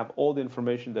needs to have all the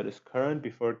information that is current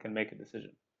before it can make a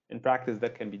decision. In practice,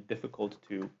 that can be difficult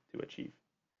to achieve.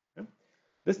 Okay?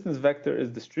 Distance vector is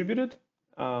distributed.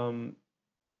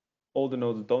 All the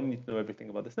nodes don't need to know everything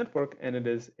about this network, and it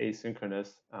is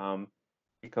asynchronous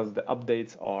because the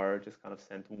updates are just kind of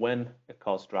sent when a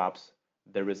cost drops.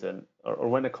 There is or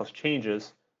when a cost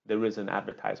changes, there is an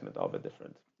advertisement of a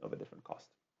different cost.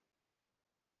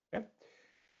 Okay.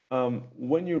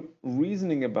 When you're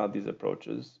reasoning about these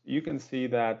approaches, you can see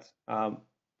that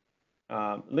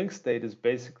link state is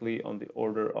basically on the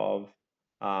order of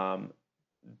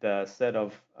the set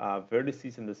of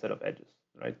vertices and the set of edges,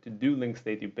 right? To do link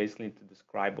state, you basically need to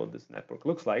describe what this network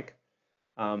looks like.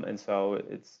 And so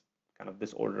it's kind of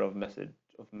this order of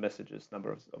messages,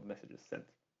 number of messages sent.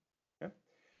 Okay?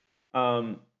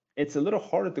 It's a little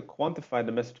harder to quantify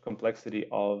the message complexity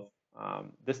of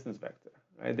distance vector,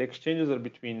 right? The exchanges are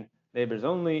between neighbors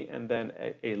only, and then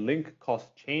a link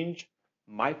cost change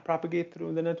might propagate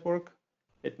through the network.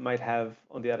 It might have,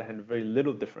 on the other hand, very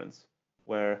little difference,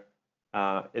 where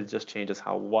it just changes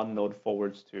how one node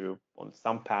forwards to on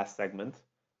some path segment,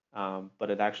 but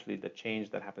it actually, the change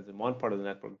that happens in one part of the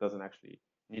network doesn't actually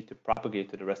need to propagate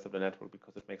to the rest of the network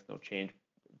because it makes no change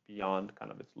beyond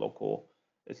kind of its local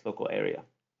area.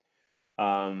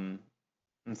 And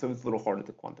so it's a little harder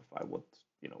to quantify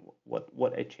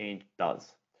what a change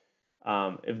does.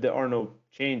 If there are no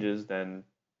changes, then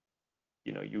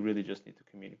you really just need to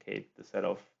communicate the set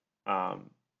of I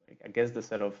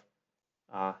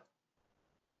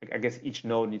guess each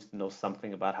node needs to know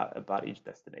something about each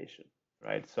destination,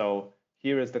 right? So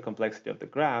here is the complexity of the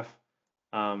graph.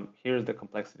 Here is the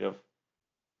complexity of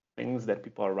things that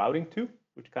people are routing to,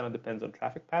 which kind of depends on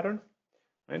traffic pattern,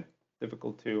 right?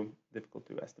 Difficult to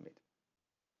estimate.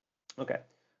 Okay,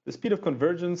 the speed of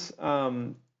convergence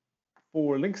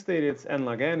for link state, it's n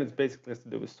log n. It's basically has to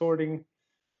do with sorting.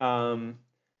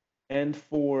 And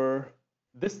for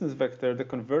distance vector, the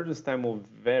convergence time will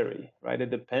vary, right? It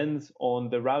depends on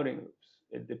the routing groups.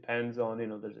 It depends on,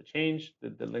 there's a change,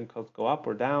 did the link costs go up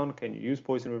or down? Can you use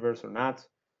Poisson reverse or not?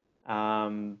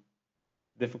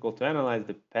 Difficult to analyze,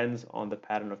 depends on the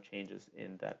pattern of changes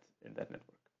in that network.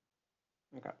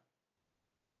 Okay.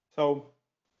 So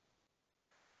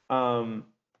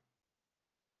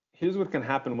here's what can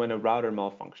happen when a router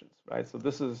malfunctions, right? So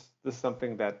this is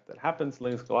something that happens.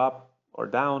 Links go up or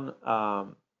down.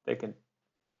 They can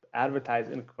advertise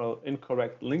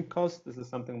incorrect link costs. This is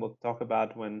something we'll talk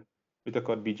about when we talk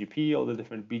about BGP, all the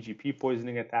different BGP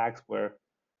poisoning attacks where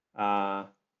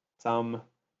some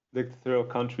dictatorial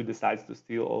country decides to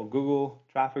steal all Google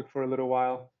traffic for a little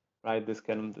while, right? This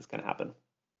can happen.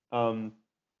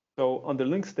 So under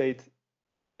link state,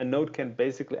 a node can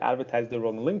basically advertise the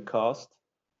wrong link cost,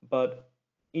 but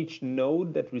each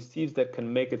node that receives that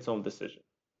can make its own decision,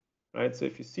 right? So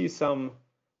if you see some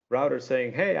router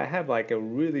saying, hey, I have like a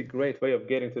really great way of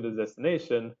getting to the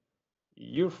destination,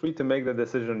 you're free to make the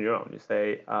decision on your own. You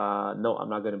say, no, I'm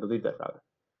not going to believe that router.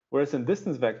 Whereas in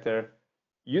distance vector,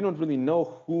 you don't really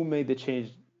know who made the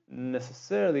change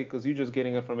necessarily because you're just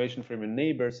getting information from your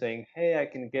neighbor saying, hey, I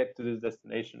can get to this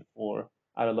destination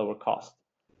at a lower cost,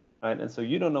 right? And so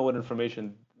you don't know what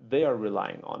information they are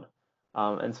relying on.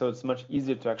 And so it's much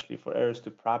easier for errors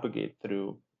to propagate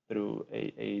through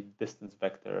a distance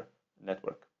vector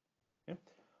network. Okay?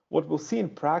 What we'll see in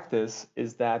practice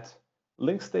is that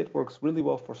link state works really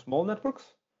well for small networks,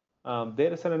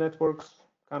 data center networks,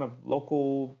 kind of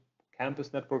local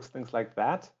campus networks, things like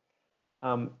that.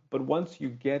 But once you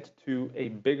get to a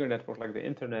bigger network like the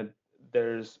internet,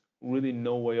 there's really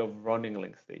no way of running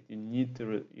link state. You need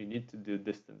to do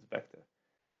distance vector,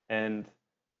 and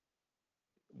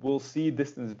we'll see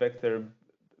distance vector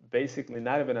basically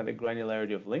not even at the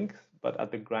granularity of links, but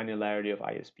at the granularity of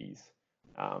ISPs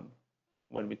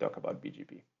when we talk about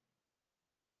BGP.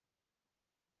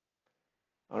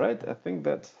 All right, I think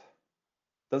that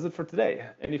does it for today.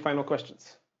 Any final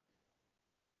questions?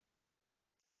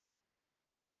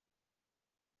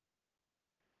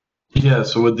 Yeah,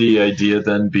 so would the idea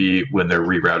then be when they're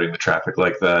rerouting the traffic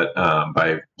like that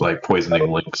by like poisoning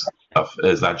links stuff,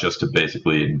 is that just to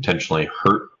basically intentionally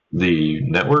hurt the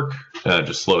network,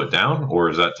 just slow it down, or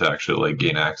is that to actually like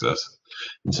gain access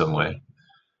in some way?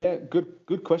 Yeah,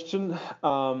 good question.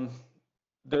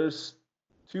 There's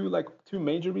two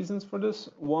major reasons for this.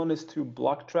 One is to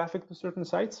block traffic to certain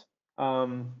sites.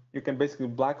 You can basically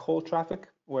black hole traffic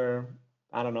where,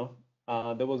 I don't know,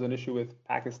 there was an issue with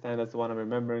Pakistan, that's the one I'm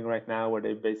remembering right now, where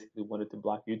they basically wanted to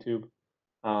block YouTube.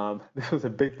 This was a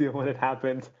big deal when it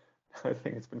happened. I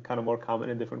think it's been kind of more common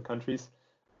in different countries.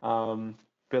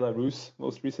 Belarus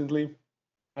most recently.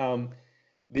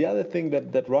 The other thing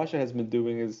that Russia has been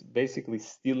doing is basically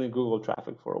stealing Google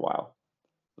traffic for a while,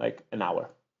 like an hour.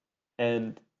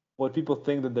 And what people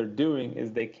think that they're doing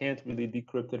is they can't really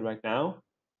decrypt it right now,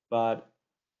 but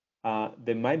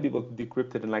they might be able to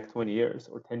decrypt it in like 20 years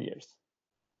or 10 years,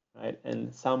 right?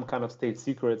 And some kind of state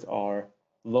secrets are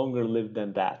longer lived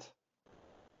than that.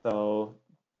 So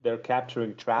they're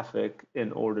capturing traffic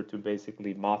in order to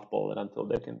basically mothball it until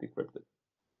they can decrypt it.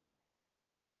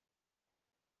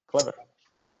 Clever.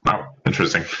 Wow,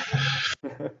 interesting.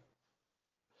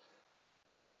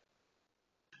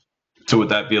 So would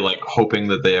that be like hoping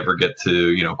that they ever get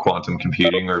to, quantum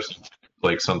computing or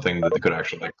like something that they could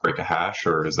actually like break a hash,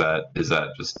 or is that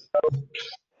just?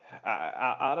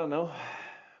 I don't know,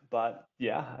 but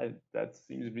yeah, that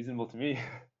seems reasonable to me.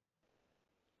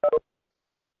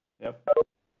 Yep.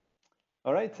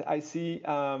 All right, I see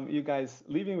you guys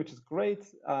leaving, which is great.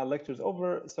 Lecture's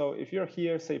over. So if you're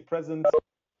here, say present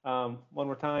one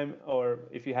more time, or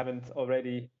if you haven't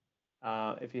already,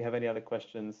 if you have any other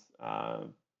questions,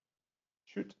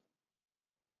 shoot.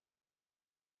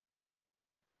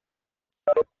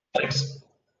 Thanks.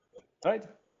 All right,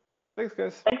 thanks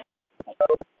guys.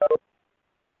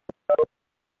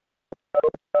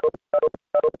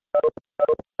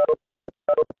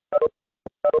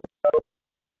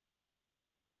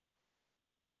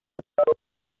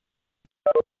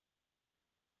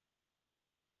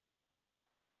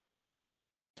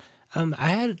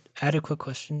 I had a quick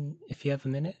question if you have a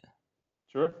minute.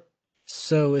 Sure.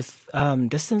 So with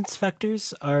distance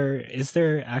vectors, is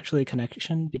there actually a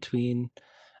connection between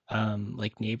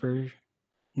like neighbor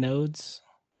nodes,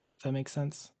 if that makes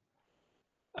sense?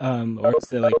 Or is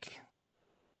there like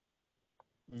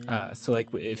so like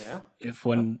Yeah. if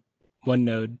one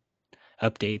node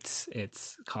updates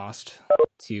its cost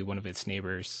to one of its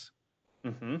neighbors,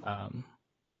 Mm-hmm.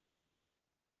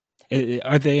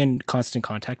 are they in constant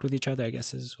contact with each other, I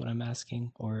guess is what I'm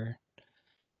asking, or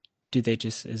do they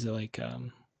just, is it like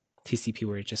TCP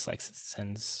where it just like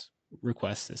sends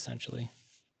requests essentially?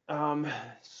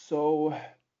 So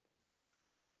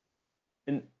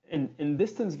in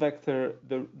distance vector,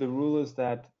 the rule is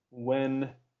that when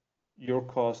your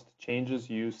cost changes,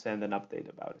 you send an update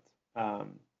about it.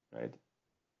 Right.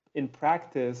 In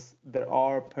practice, there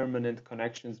are permanent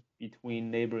connections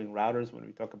between neighboring routers when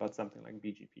we talk about something like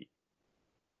BGP.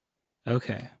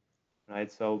 Okay.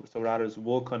 Right. So routers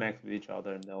will connect with each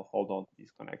other and they'll hold on to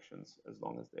these connections as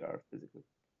long as they are physically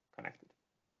connected.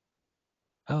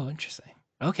 Oh, interesting.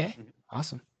 Okay. Mhm.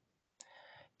 Awesome.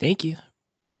 Thank you.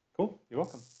 Cool. You're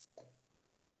welcome.